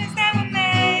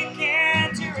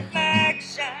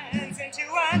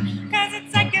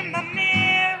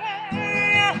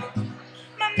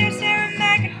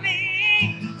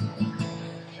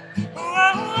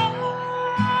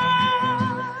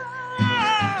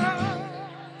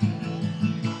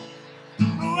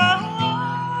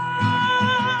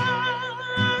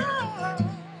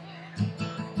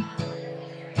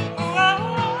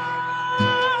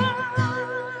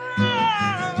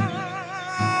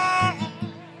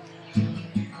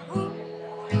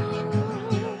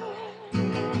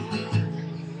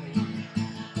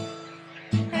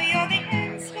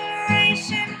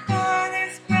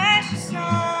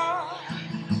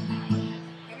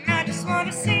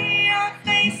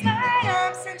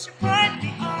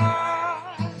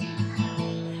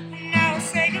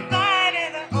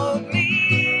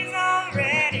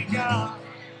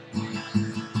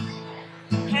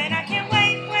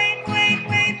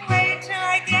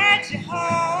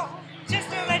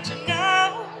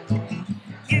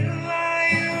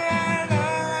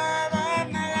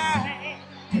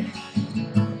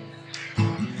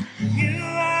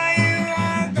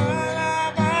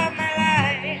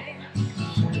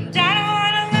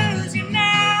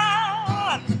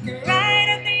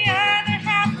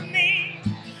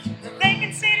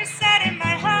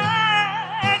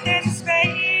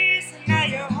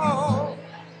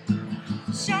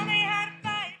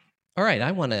right,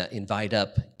 I want to invite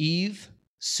up Eve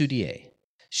Soudier.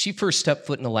 She first stepped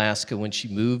foot in Alaska when she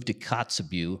moved to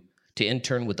Kotzebue to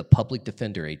intern with the Public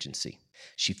Defender Agency.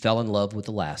 She fell in love with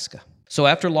Alaska. So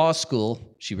after law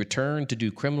school, she returned to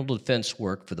do criminal defense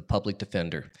work for the Public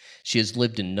Defender. She has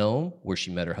lived in Nome, where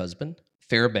she met her husband,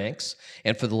 Fairbanks,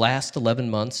 and for the last 11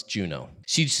 months, Juneau.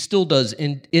 She still does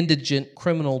indigent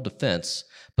criminal defense,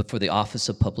 but for the Office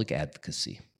of Public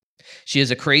Advocacy. She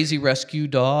has a crazy rescue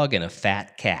dog and a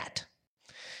fat cat.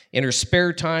 In her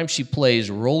spare time, she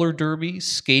plays roller derby,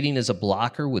 skating as a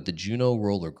blocker with the Juneau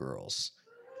Roller Girls.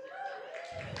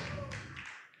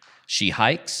 She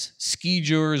hikes, ski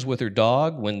tours with her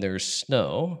dog when there's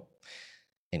snow,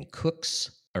 and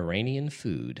cooks Iranian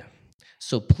food.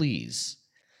 So please,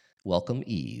 welcome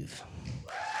Eve.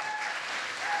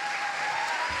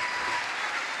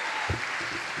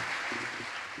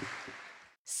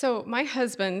 So my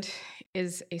husband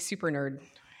is a super nerd.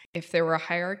 If there were a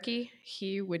hierarchy,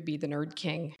 he would be the nerd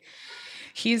king.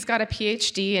 He's got a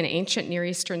PhD in ancient Near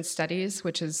Eastern studies,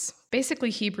 which is basically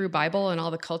Hebrew Bible and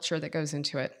all the culture that goes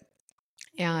into it.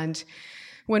 And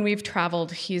when we've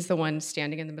traveled, he's the one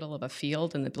standing in the middle of a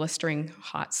field in the blistering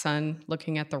hot sun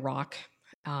looking at the rock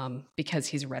because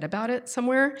he's read about it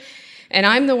somewhere. And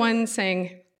I'm the one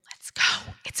saying, let's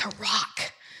go, it's a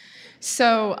rock.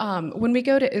 So when we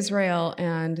go to Israel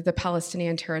and the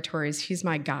Palestinian territories, he's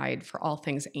my guide for all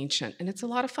things ancient, and it's a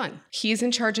lot of fun. He's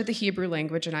in charge of the Hebrew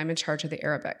language, and I'm in charge of the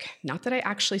Arabic. Not that I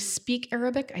actually speak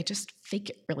Arabic, I just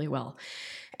fake it really well.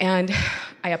 And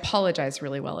I apologize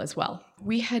really well as well.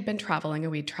 We had been traveling,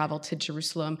 and we'd traveled to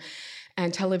Jerusalem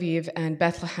and Tel Aviv and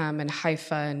Bethlehem and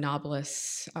Haifa and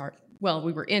Nablus.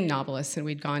 We were in Nablus, and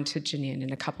we'd gone to Jenin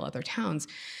and a couple other towns.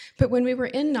 But when we were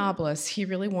in Nablus, he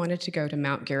really wanted to go to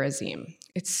Mount Gerizim.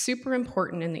 It's super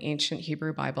important in the ancient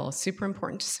Hebrew Bible, super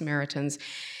important to Samaritans,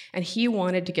 and he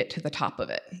wanted to get to the top of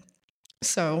it.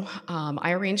 So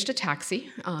I arranged a taxi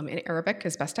in Arabic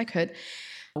as best I could.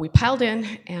 We piled in,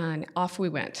 and off we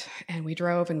went. And we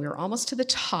drove, and we were almost to the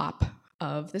top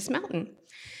of this mountain.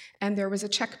 And there was a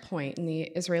checkpoint, and the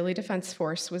Israeli Defense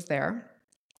Force was there.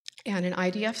 And an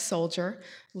IDF soldier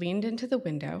leaned into the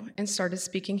window and started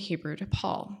speaking Hebrew to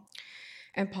Paul.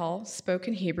 And Paul spoke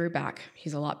in Hebrew back.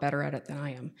 He's a lot better at it than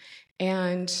I am.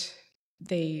 And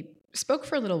they spoke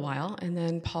for a little while, and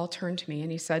then Paul turned to me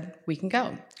and he said, "We can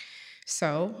go."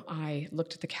 So I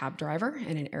looked at the cab driver,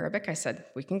 and in Arabic I said,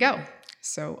 "We can go."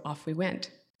 So off we went.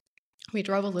 We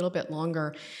drove a little bit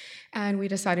longer, and we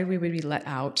decided we would be let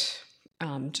out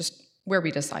just where we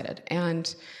decided.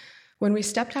 And when we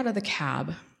stepped out of the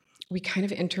cab, we kind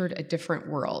of entered a different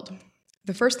world.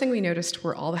 The first thing we noticed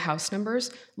were all the house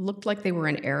numbers looked like they were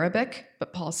in Arabic,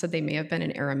 but Paul said they may have been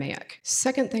in Aramaic.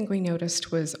 Second thing we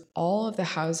noticed was all of the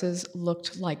houses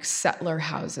looked like settler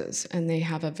houses, and they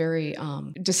have a very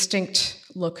distinct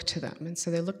look to them, and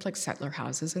so they looked like settler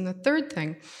houses. And the third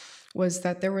thing was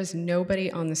that there was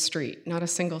nobody on the street, not a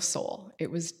single soul.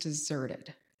 It was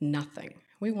deserted, nothing.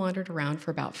 We wandered around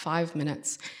for about 5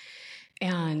 minutes,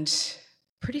 and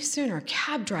pretty soon our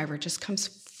cab driver just comes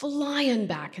flying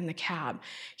back in the cab.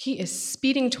 He is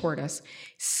speeding toward us,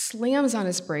 slams on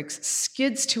his brakes,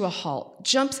 skids to a halt,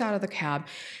 jumps out of the cab,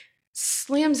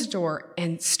 slams the door,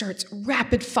 and starts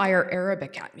rapid fire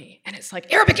Arabic at me. And it's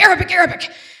like, "Arabic, Arabic,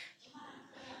 Arabic."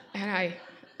 And I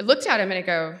looked at him and I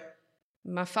go,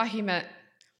 "Ma fahimet,"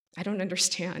 I don't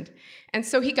understand. And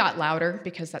so he got louder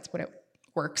because that's what it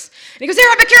works. And he goes,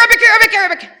 "Arabic, Arabic, Arabic,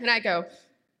 Arabic." And I go,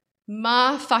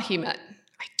 "Ma fahimet."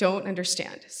 I don't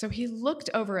understand. So he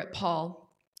looked over at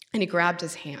Paul and he grabbed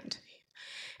his hand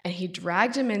and he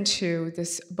dragged him into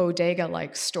this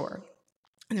bodega-like store.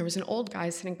 And there was an old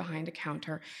guy sitting behind a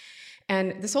counter.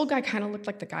 And this old guy kind of looked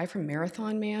like the guy from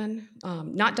Marathon Man,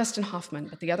 not Dustin Hoffman,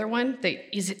 but the other one,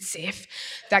 Is It Safe?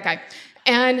 That guy.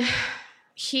 And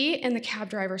he and the cab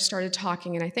driver started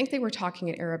talking, and I think they were talking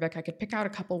in Arabic. I could pick out a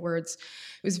couple words.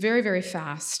 It was very, very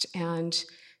fast. And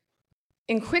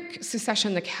in quick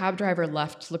succession, the cab driver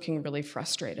left looking really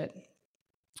frustrated.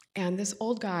 And this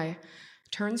old guy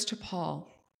turns to Paul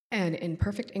and in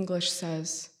perfect English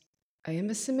says, "I am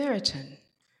a Samaritan.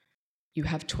 You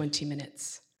have 20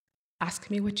 minutes. Ask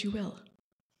me what you will."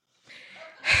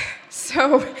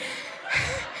 So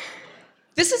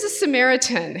this is a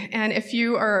Samaritan. And if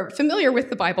you are familiar with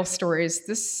the Bible stories,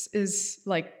 this is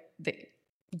like the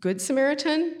Good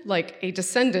Samaritan, like a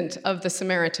descendant of the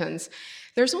Samaritans.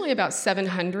 There's only about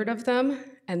 700 of them,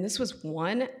 and this was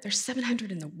one. There's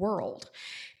 700 in the world.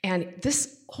 And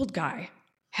this old guy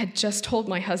had just told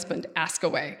my husband, "Ask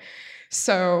away."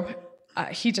 So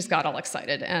he just got all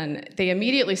excited, and they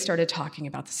immediately started talking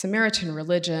about the Samaritan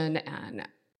religion and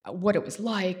what it was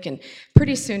like, and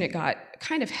pretty soon it got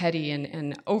kind of heady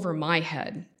and over my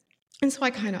head. And so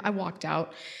I walked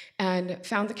out and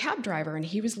found the cab driver, and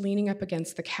he was leaning up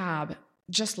against the cab,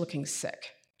 just looked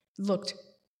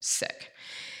sick.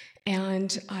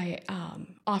 And I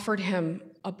offered him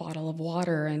a bottle of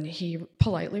water, and he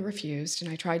politely refused,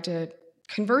 and I tried to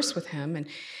converse with him, and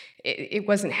it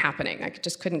wasn't happening. I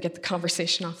just couldn't get the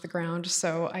conversation off the ground,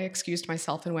 so I excused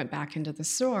myself and went back into the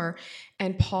store,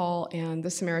 and Paul and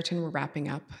the Samaritan were wrapping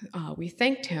up. We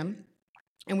thanked him,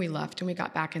 and we left, and we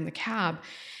got back in the cab,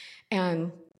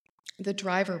 and the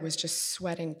driver was just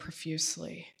sweating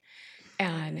profusely,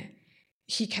 and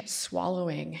he kept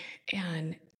swallowing,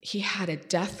 and he had a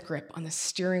death grip on the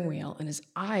steering wheel, and his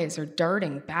eyes are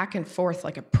darting back and forth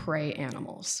like a prey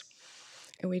animal's.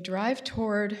 And we drive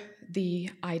toward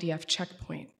the IDF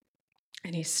checkpoint,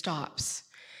 and he stops.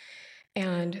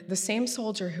 And the same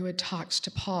soldier who had talked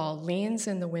to Paul leans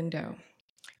in the window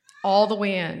all the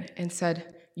way in and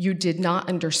said, "You did not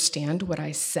understand what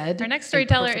I said." Our next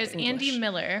storyteller is Andy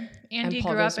Miller. Andy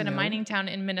grew up in a mining town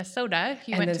in Minnesota.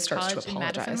 He went to college in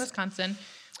Madison, Wisconsin,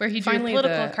 where he drew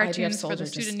political cartoons for the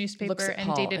student newspaper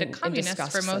and dated a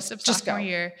communist for most of sophomore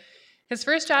year. His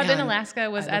first job in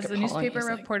Alaska was as the newspaper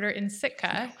reporter in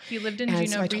Sitka. He lived in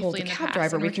Juneau briefly in the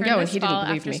past and returned this fall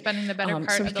after spending the better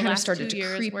part of the last 2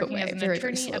 years working as an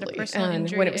attorney at a personal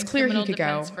injury and criminal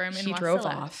defense firm in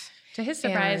Wasilla. To his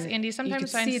surprise, Andy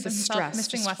sometimes finds himself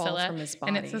missing Wasilla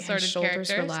and its assorted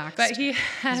characters, but he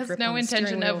has no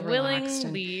intention of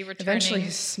willingly returning. Eventually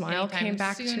his smile came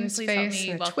back to his face,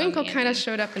 and a twinkle kind of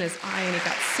showed up in his eye, and he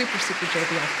got super, super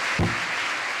jovial.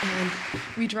 And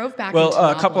we drove back into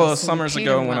a couple of summers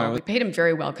ago when we paid him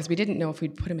very well because we didn't know if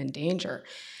we'd put him in danger.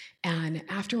 And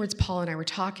afterwards, Paul and I were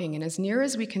talking, and as near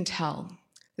as we can tell,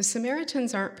 the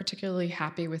Samaritans aren't particularly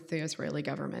happy with the Israeli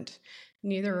government.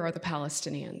 Neither are the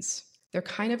Palestinians. They're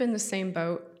kind of in the same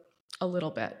boat a little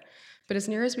bit. But as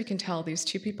near as we can tell, these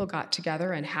two people got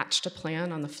together and hatched a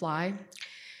plan on the fly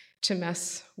to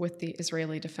mess with the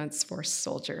Israeli Defense Force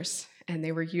soldiers. And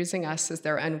they were using us as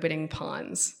their unwitting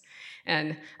pawns.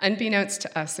 And unbeknownst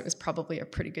to us, it was probably a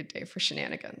pretty good day for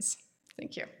shenanigans.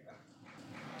 Thank you.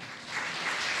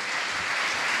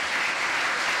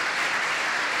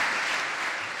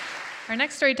 Our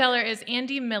next storyteller is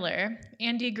Andy Miller.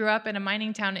 Andy grew up in a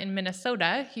mining town in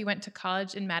Minnesota. He went to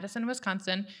college in Madison,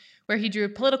 Wisconsin, where he drew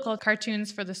political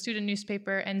cartoons for the student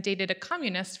newspaper and dated a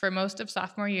communist for most of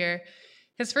sophomore year.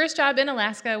 His first job in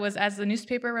Alaska was as the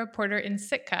newspaper reporter in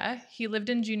Sitka. He lived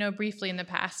in Juneau briefly in the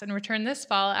past and returned this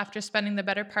fall after spending the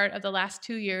better part of the last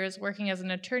 2 years working as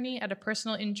an attorney at a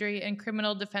personal injury and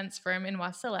criminal defense firm in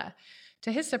Wasilla.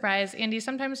 To his surprise, Andy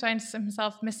sometimes finds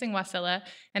himself missing Wasilla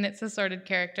and its assorted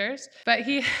characters, but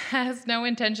he has no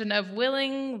intention of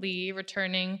willingly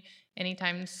returning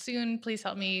anytime soon. Please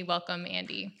help me welcome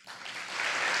Andy.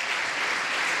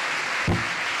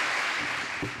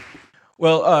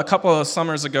 Well, a couple of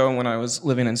summers ago when I was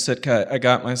living in Sitka, I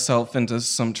got myself into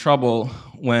some trouble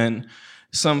when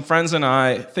some friends and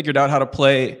I figured out how to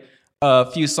play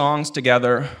a few songs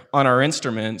together on our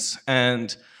instruments,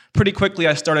 and pretty quickly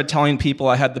I started telling people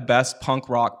I had the best punk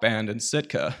rock band in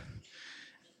Sitka.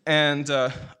 And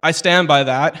I stand by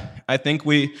that. I think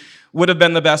we would have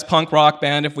been the best punk rock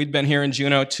band if we'd been here in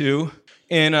Juneau too.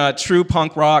 In a true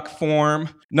punk rock form,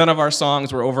 none of our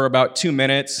songs were over about 2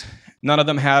 minutes. None of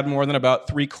them had more than about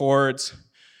 3 chords.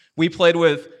 We played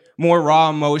with more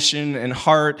raw emotion and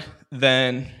heart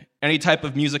than any type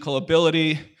of musical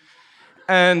ability.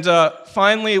 And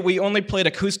finally, we only played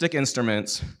acoustic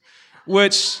instruments,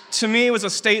 which to me was a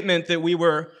statement that we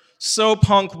were so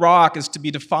punk rock as to be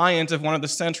defiant of one of the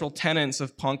central tenets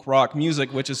of punk rock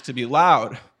music, which is to be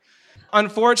loud.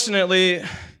 Unfortunately,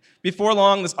 before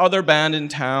long, this other band in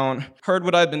town heard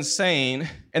what I'd been saying,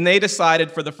 and they decided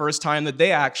for the first time that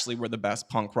they actually were the best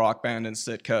punk rock band in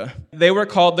Sitka. They were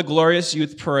called the Glorious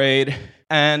Youth Parade,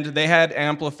 and they had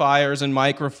amplifiers and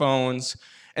microphones,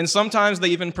 and sometimes they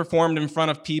even performed in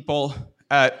front of people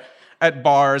at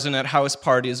bars and at house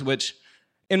parties, which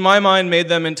in my mind made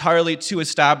them entirely too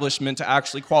establishment to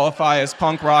actually qualify as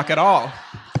punk rock at all.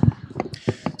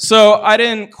 So I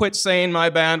didn't quit saying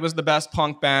my band was the best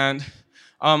punk band.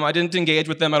 I didn't engage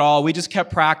with them at all. We just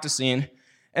kept practicing.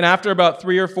 And after about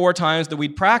 3 or 4 times that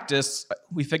we'd practice,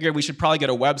 we figured we should probably get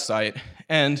a website.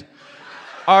 And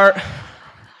our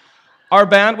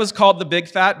band was called The Big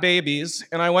Fat Babies.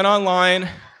 And I went online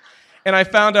and I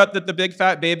found out that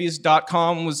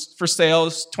thebigfatbabies.com was for sale. It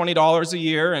was $20 a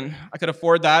year, and I could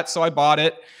afford that, so I bought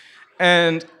it.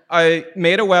 And I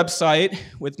made a website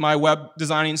with my web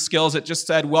designing skills. It just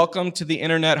said, "Welcome to the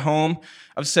internet home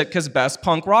of Sitka's best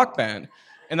punk rock band."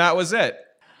 And that was it.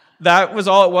 that was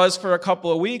all it was for a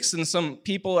couple of weeks, and some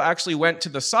people actually went to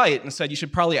the site and said, you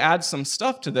should probably add some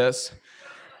stuff to this.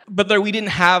 But there, we didn't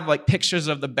have like pictures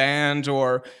of the band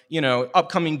or,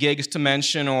 upcoming gigs to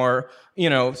mention or,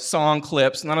 song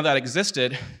clips. None of that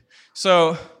existed.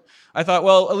 So I thought,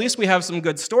 well, at least we have some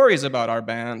good stories about our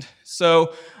band.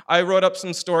 So I wrote up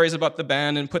some stories about the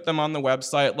band and put them on the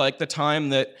website, like the time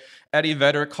that Eddie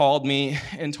Vedder called me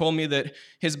and told me that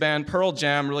his band Pearl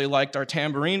Jam really liked our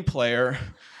tambourine player,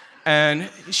 and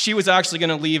she was actually going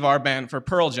to leave our band for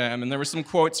Pearl Jam. And there were some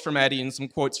quotes from Eddie and some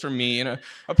quotes from me and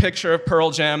a picture of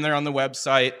Pearl Jam there on the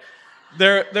website.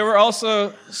 There were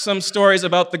also some stories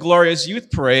about the Glorious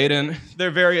Youth Parade and their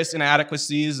various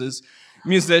inadequacies as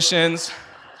musicians,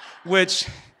 which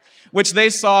they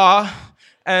saw,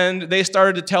 and they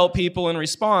started to tell people in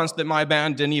response that my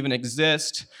band didn't even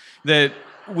exist, that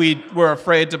we were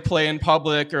afraid to play in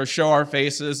public or show our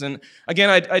faces. And again,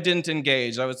 I didn't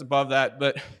engage. I was above that,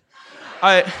 but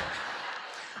I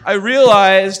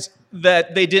realized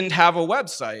that they didn't have a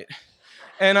website.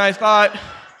 And I thought,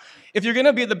 if you're going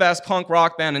to be the best punk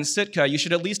rock band in Sitka, you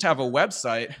should at least have a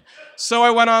website. So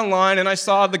I went online and I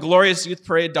saw the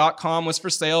gloriousyouthparade.com was for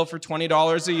sale for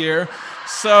 $20 a year.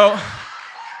 So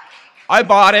I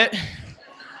bought it,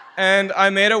 and I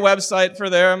made a website for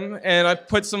them, and I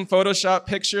put some Photoshop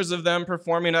pictures of them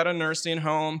performing at a nursing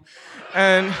home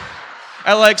and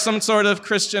at like some sort of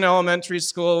Christian elementary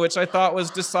school, which I thought was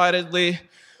decidedly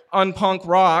unpunk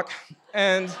rock.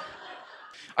 And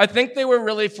I think they were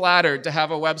really flattered to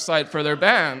have a website for their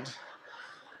band.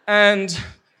 And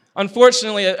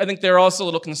unfortunately, I think they were also a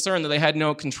little concerned that they had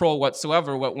no control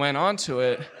whatsoever what went onto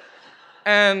it.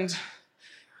 And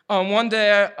one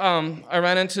day, I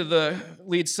ran into the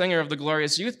lead singer of the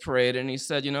Glorious Youth Parade, and he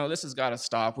said, this has got to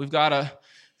stop. We've got to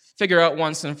figure out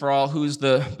once and for all who's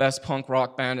the best punk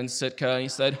rock band in Sitka. And he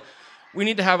said, we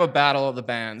need to have a battle of the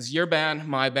bands. Your band,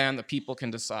 my band, the people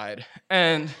can decide.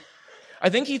 And I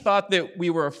think he thought that we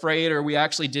were afraid or we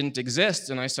actually didn't exist,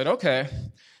 and I said, okay.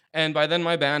 And by then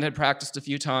my band had practiced a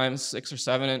few times, 6 or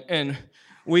 7, and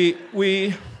we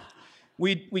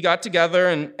got together,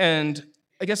 and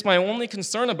I guess my only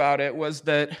concern about it was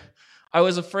that I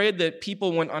was afraid that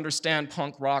people wouldn't understand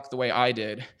punk rock the way I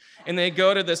did. And they'd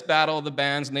go to this battle of the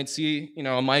bands and they'd see,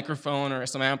 a microphone or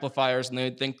some amplifiers, and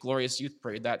they'd think Glorious Youth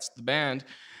Parade, that's the band.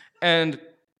 And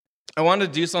I wanted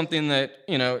to do something that,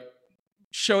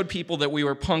 showed people that we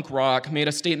were punk rock, made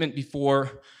a statement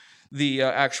before the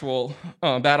actual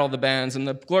Battle of the Bands. And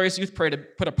the Glorious Youth Parade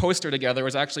had put a poster together. It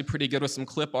was actually pretty good with some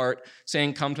clip art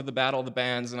saying, come to the Battle of the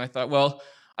Bands. And I thought, well,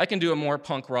 I can do a more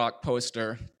punk rock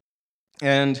poster.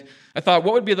 And I thought,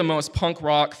 what would be the most punk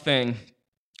rock thing?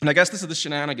 And I guess this is the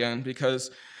shenanigan,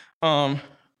 because I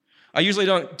usually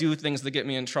don't do things that get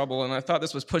me in trouble, and I thought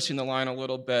this was pushing the line a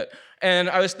little bit. And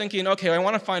I was thinking, okay, I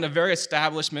want to find a very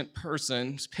establishment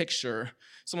person's picture,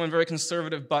 someone very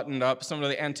conservative, buttoned up, some of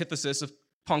the antithesis of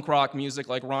punk rock music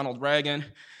like Ronald Reagan,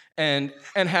 and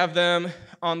have them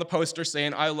on the poster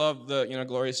saying, I love the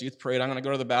Glorious Youth Parade, I'm going to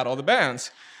go to the Battle of the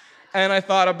Bands. And I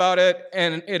thought about it,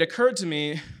 and it occurred to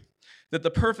me that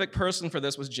the perfect person for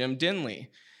this was Jim Dinley.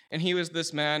 And he was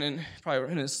this man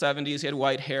probably in his 70s. He had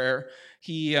white hair.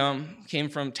 He came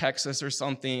from Texas or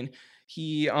something.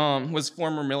 He was a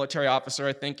former military officer,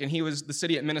 I think, and he was the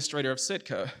city administrator of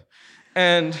Sitka.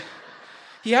 And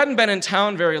he hadn't been in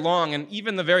town very long, and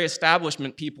even the very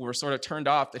establishment people were sort of turned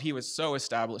off that he was so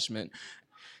establishment.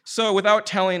 So without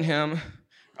telling him,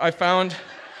 I found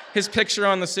his picture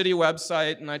on the city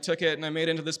website, and I took it and I made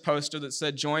it into this poster that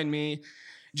said, join me,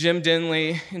 Jim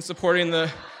Dinley, in supporting the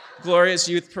Glorious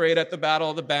Youth Parade at the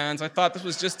Battle of the Bands. I thought this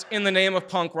was just in the name of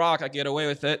punk rock, I'd get away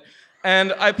with it.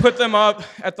 And I put them up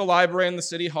at the library in the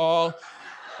city hall,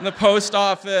 in the post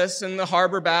office, in the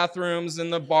harbor bathrooms,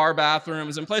 in the bar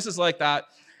bathrooms, and places like that.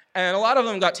 And a lot of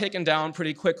them got taken down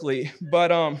pretty quickly,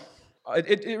 but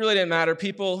it really didn't matter.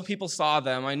 People saw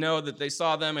them. I know that they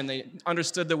saw them and they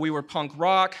understood that we were punk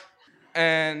rock,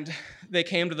 and they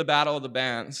came to the Battle of the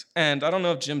Bands. And I don't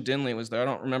know if Jim Dinley was there. I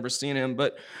don't remember seeing him,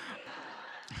 but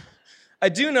I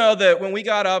do know that when we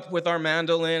got up with our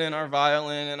mandolin and our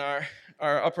violin and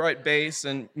our upright bass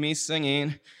and me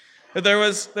singing, that there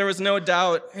was no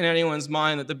doubt in anyone's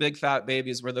mind that the Big Fat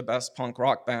Babies were the best punk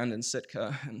rock band in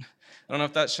Sitka. And I don't know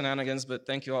if that's shenanigans, but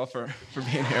thank you all for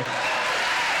being here.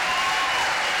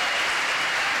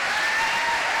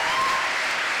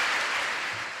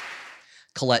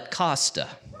 Colette Costa.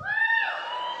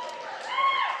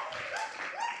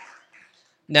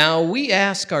 Now, we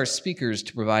ask our speakers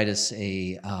to provide us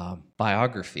a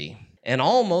biography, and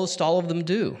almost all of them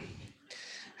do.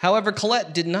 However,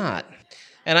 Colette did not.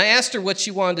 And I asked her what she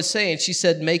wanted to say, and she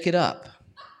said, make it up.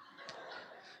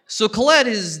 So Colette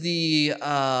is the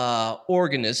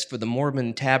organist for the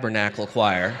Mormon Tabernacle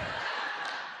Choir.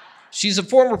 She's a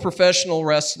former professional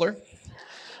wrestler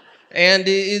and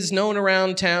is known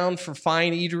around town for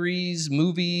fine eateries,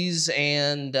 movies,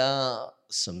 and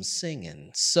some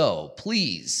singing. So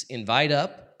please invite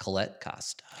up Colette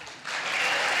Costa.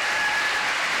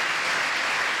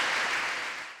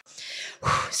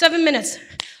 7 minutes.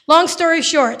 Long story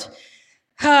short,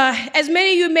 as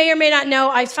many of you may or may not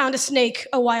know, I found a snake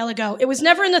a while ago. It was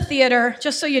never in the theater,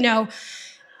 just so you know.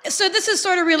 So this is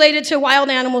sort of related to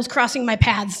wild animals crossing my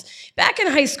paths. Back in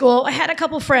high school, I had a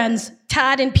couple friends,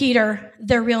 Todd and Peter,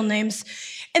 their real names,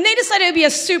 and they decided it would be a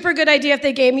super good idea if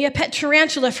they gave me a pet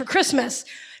tarantula for Christmas.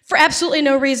 For absolutely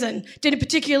no reason. Didn't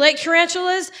particularly like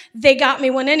tarantulas. They got me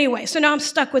one anyway. So now I'm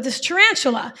stuck with this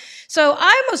tarantula. So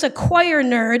I was a choir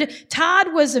nerd.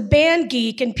 Todd was a band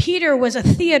geek, and Peter was a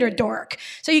theater dork.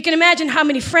 So you can imagine how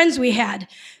many friends we had.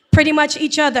 Pretty much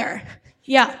each other.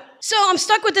 Yeah. So I'm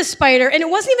stuck with this spider, and it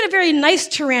wasn't even a very nice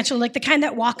tarantula, like the kind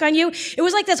that walk on you. It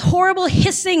was like this horrible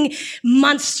hissing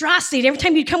monstrosity. Every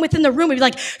time you'd come within the room, it'd be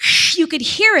like, shh, you could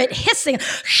hear it hissing.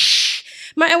 Shh.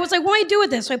 I was like, what do I do with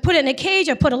this? So I put it in a cage,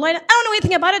 I put a light. I don't know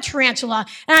anything about a tarantula,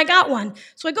 and I got one.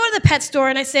 So I go to the pet store,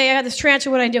 and I say, I got this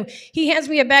tarantula, what do I do? He hands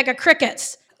me a bag of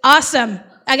crickets. Awesome.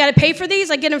 I got to pay for these?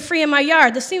 I get them free in my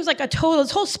yard. This seems like this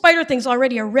whole spider thing's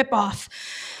already a ripoff.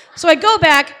 So I go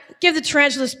back, give the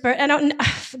tarantula spirit, and I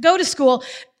go to school.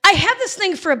 I have this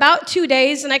thing for about 2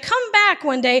 days, and I come back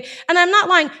one day, and I'm not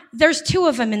lying, there's 2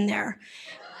 of them in there.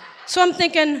 So I'm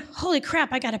thinking, holy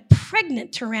crap, I got a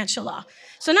pregnant tarantula.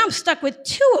 So now I'm stuck with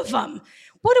 2 of them.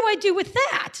 What do I do with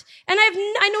that? And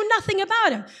I know nothing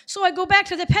about him. So I go back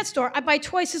to the pet store. I buy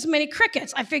twice as many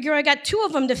crickets. I figure I got 2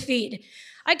 of them to feed.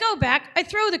 I go back. I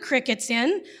throw the crickets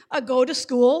in. I go to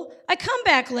school. I come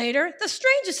back later. The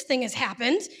strangest thing has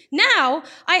happened. Now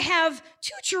I have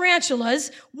 2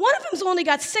 tarantulas. One of them's only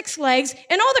got 6 legs,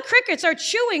 and all the crickets are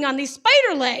chewing on these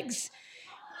spider legs.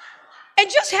 And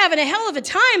just having a hell of a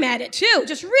time at it, too.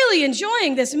 Just really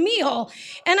enjoying this meal.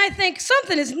 And I think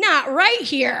something is not right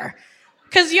here.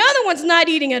 Because the other one's not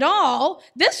eating at all.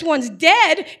 This one's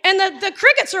dead. And the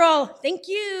crickets are all, thank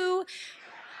you.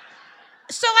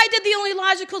 So I did the only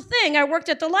logical thing. I worked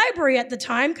at the library at the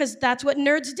time, because that's what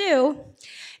nerds do.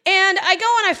 And I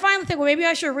go and I finally think, well, maybe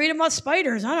I should read about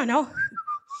spiders. I don't know.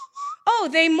 Oh,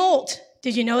 they molt.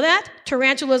 Did you know that?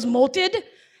 Tarantulas molted.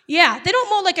 Yeah, they don't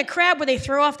molt like a crab where they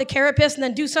throw off the carapace and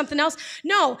then do something else.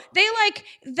 No, they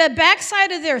the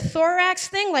backside of their thorax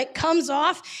thing comes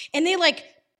off, and they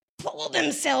pull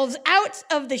themselves out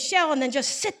of the shell and then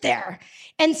just sit there.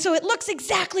 And so it looks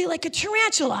exactly like a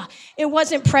tarantula. It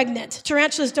wasn't pregnant.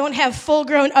 Tarantulas don't have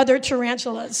full-grown other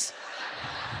tarantulas.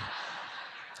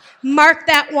 Mark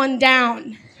that one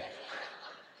down.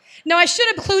 Now, I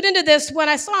should have clued into this when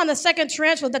I saw on the second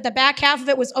tarantula that the back half of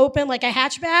it was open like a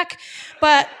hatchback,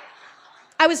 but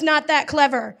I was not that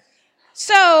clever.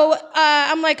 So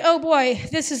I'm like, oh boy,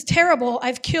 this is terrible.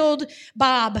 I've killed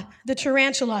Bob, the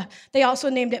tarantula. They also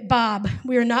named it Bob.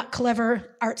 We are not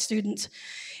clever art students.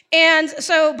 And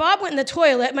so Bob went in the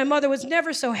toilet. My mother was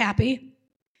never so happy. And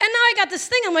now I got this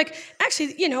thing. I'm like,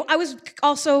 actually, I was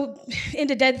also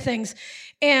into dead things,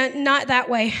 and not that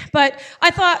way. But I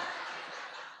thought,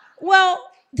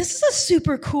 well, this is a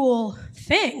super cool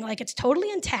thing. It's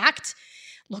totally intact.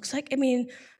 Looks like,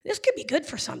 this could be good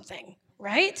for something,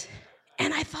 right?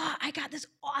 And I thought, I got this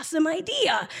awesome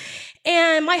idea.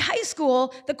 And my high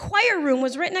school, the choir room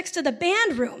was right next to the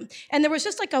band room. And there was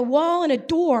just a wall and a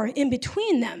door in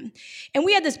between them. And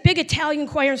we had this big Italian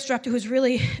choir instructor who's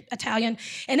really Italian.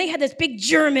 And they had this big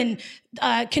German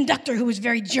conductor who was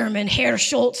very German, Herr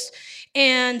Schultz.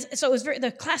 And so it was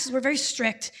the classes were very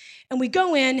strict. And we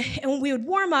go in, and we would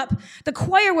warm up. The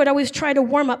choir would always try to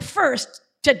warm up first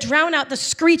to drown out the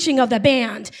screeching of the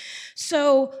band.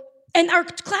 And our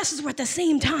classes were at the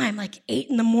same time, 8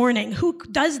 a.m. Who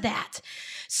does that?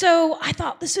 So I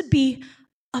thought this would be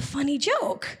a funny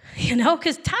joke,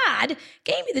 because Todd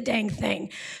gave me the dang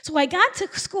thing. So I got to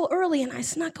school early, and I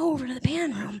snuck over to the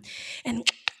band room, and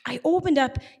I opened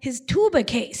up his tuba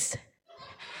case.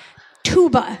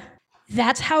 Tuba.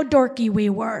 That's how dorky we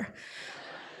were.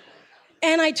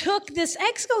 And I took this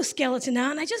exoskeleton out,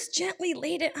 and I just gently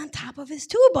laid it on top of his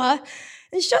tuba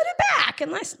and showed it back.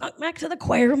 And I snuck back to the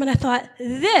choir room, and I thought,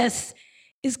 this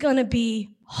is going to be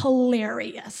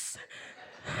hilarious,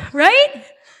 right?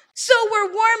 So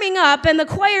we're warming up, and the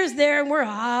choir's there, and we're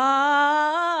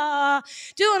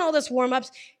doing all this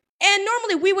warm-ups. And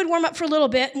normally we would warm up for a little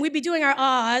bit, and we'd be doing our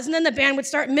ahs, and then the band would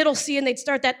start middle C, and they'd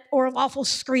start that awful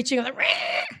screeching of the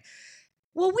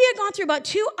Well, we had gone through about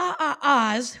 2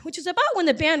 ahs, which is about when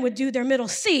the band would do their middle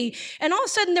C, and all of a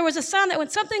sudden there was a sound that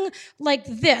went something like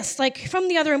this, like from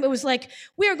the other room. It was like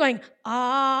we were going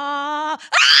ah,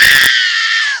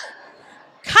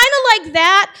 kind of like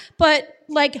that, but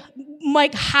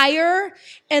like higher,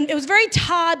 and it was very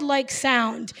Todd-like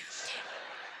sound.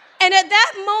 And at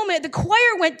that moment, the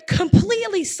choir went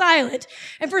completely silent,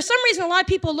 and for some reason, a lot of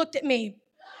people looked at me,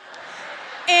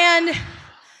 and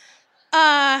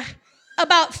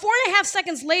about 4.5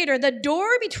 seconds later, the door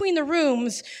between the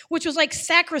rooms, which was like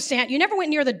sacrosanct, you never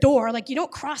went near the door, like you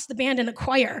don't cross the band in the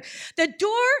choir. The door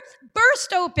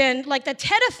burst open like the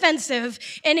Tet Offensive,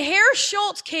 and Herr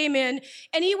Schultz came in,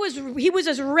 and he was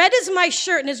as red as my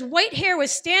shirt, and his white hair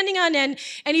was standing on end,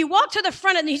 and he walked to the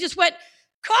front, and he just went,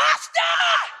 "Costa!"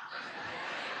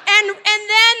 And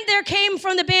then there came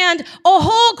from the band a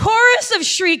whole chorus of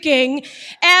shrieking.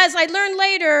 As I learned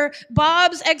later,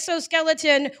 Bob's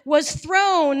exoskeleton was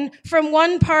thrown from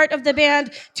one part of the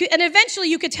band and eventually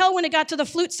you could tell when it got to the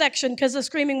flute section because the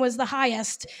screaming was the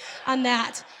highest on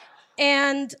that.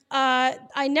 And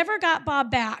I never got Bob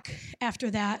back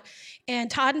after that. And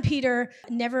Todd and Peter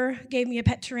never gave me a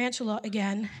pet tarantula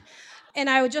again. And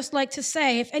I would just like to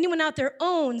say, if anyone out there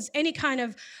owns any kind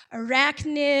of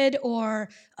arachnid or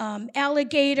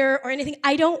alligator or anything,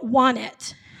 I don't want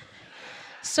it.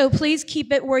 So please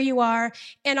keep it where you are.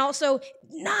 And also,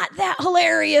 not that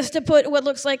hilarious to put what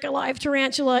looks like a live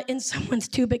tarantula in someone's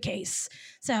tuba case.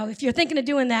 So if you're thinking of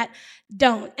doing that,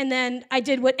 don't. And then I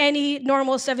did what any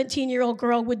normal 17-year-old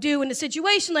girl would do in a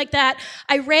situation like that.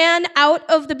 I ran out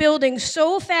of the building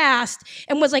so fast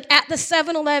and was like at the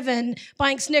 7-Eleven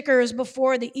buying Snickers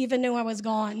before they even knew I was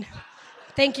gone.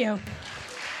 Thank you.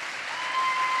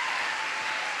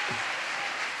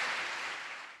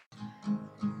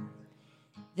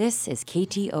 This is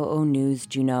KTOO News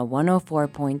Juneau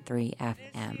 104.3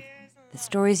 FM. The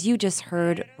stories you just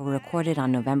heard were recorded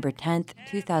on November 10th,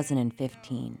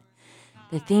 2015.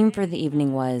 The theme for the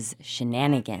evening was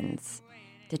Shenanigans.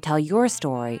 To tell your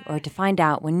story or to find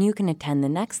out when you can attend the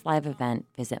next live event,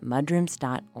 visit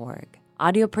mudrooms.org.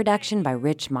 Audio production by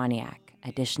Rich Moniak.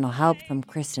 Additional help from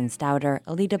Kristen Stouter,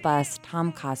 Alita Buss,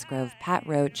 Tom Cosgrove, Pat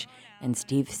Roach, and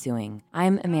Steve Sewing.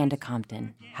 I'm Amanda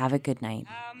Compton. Have a good night.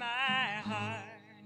 My heart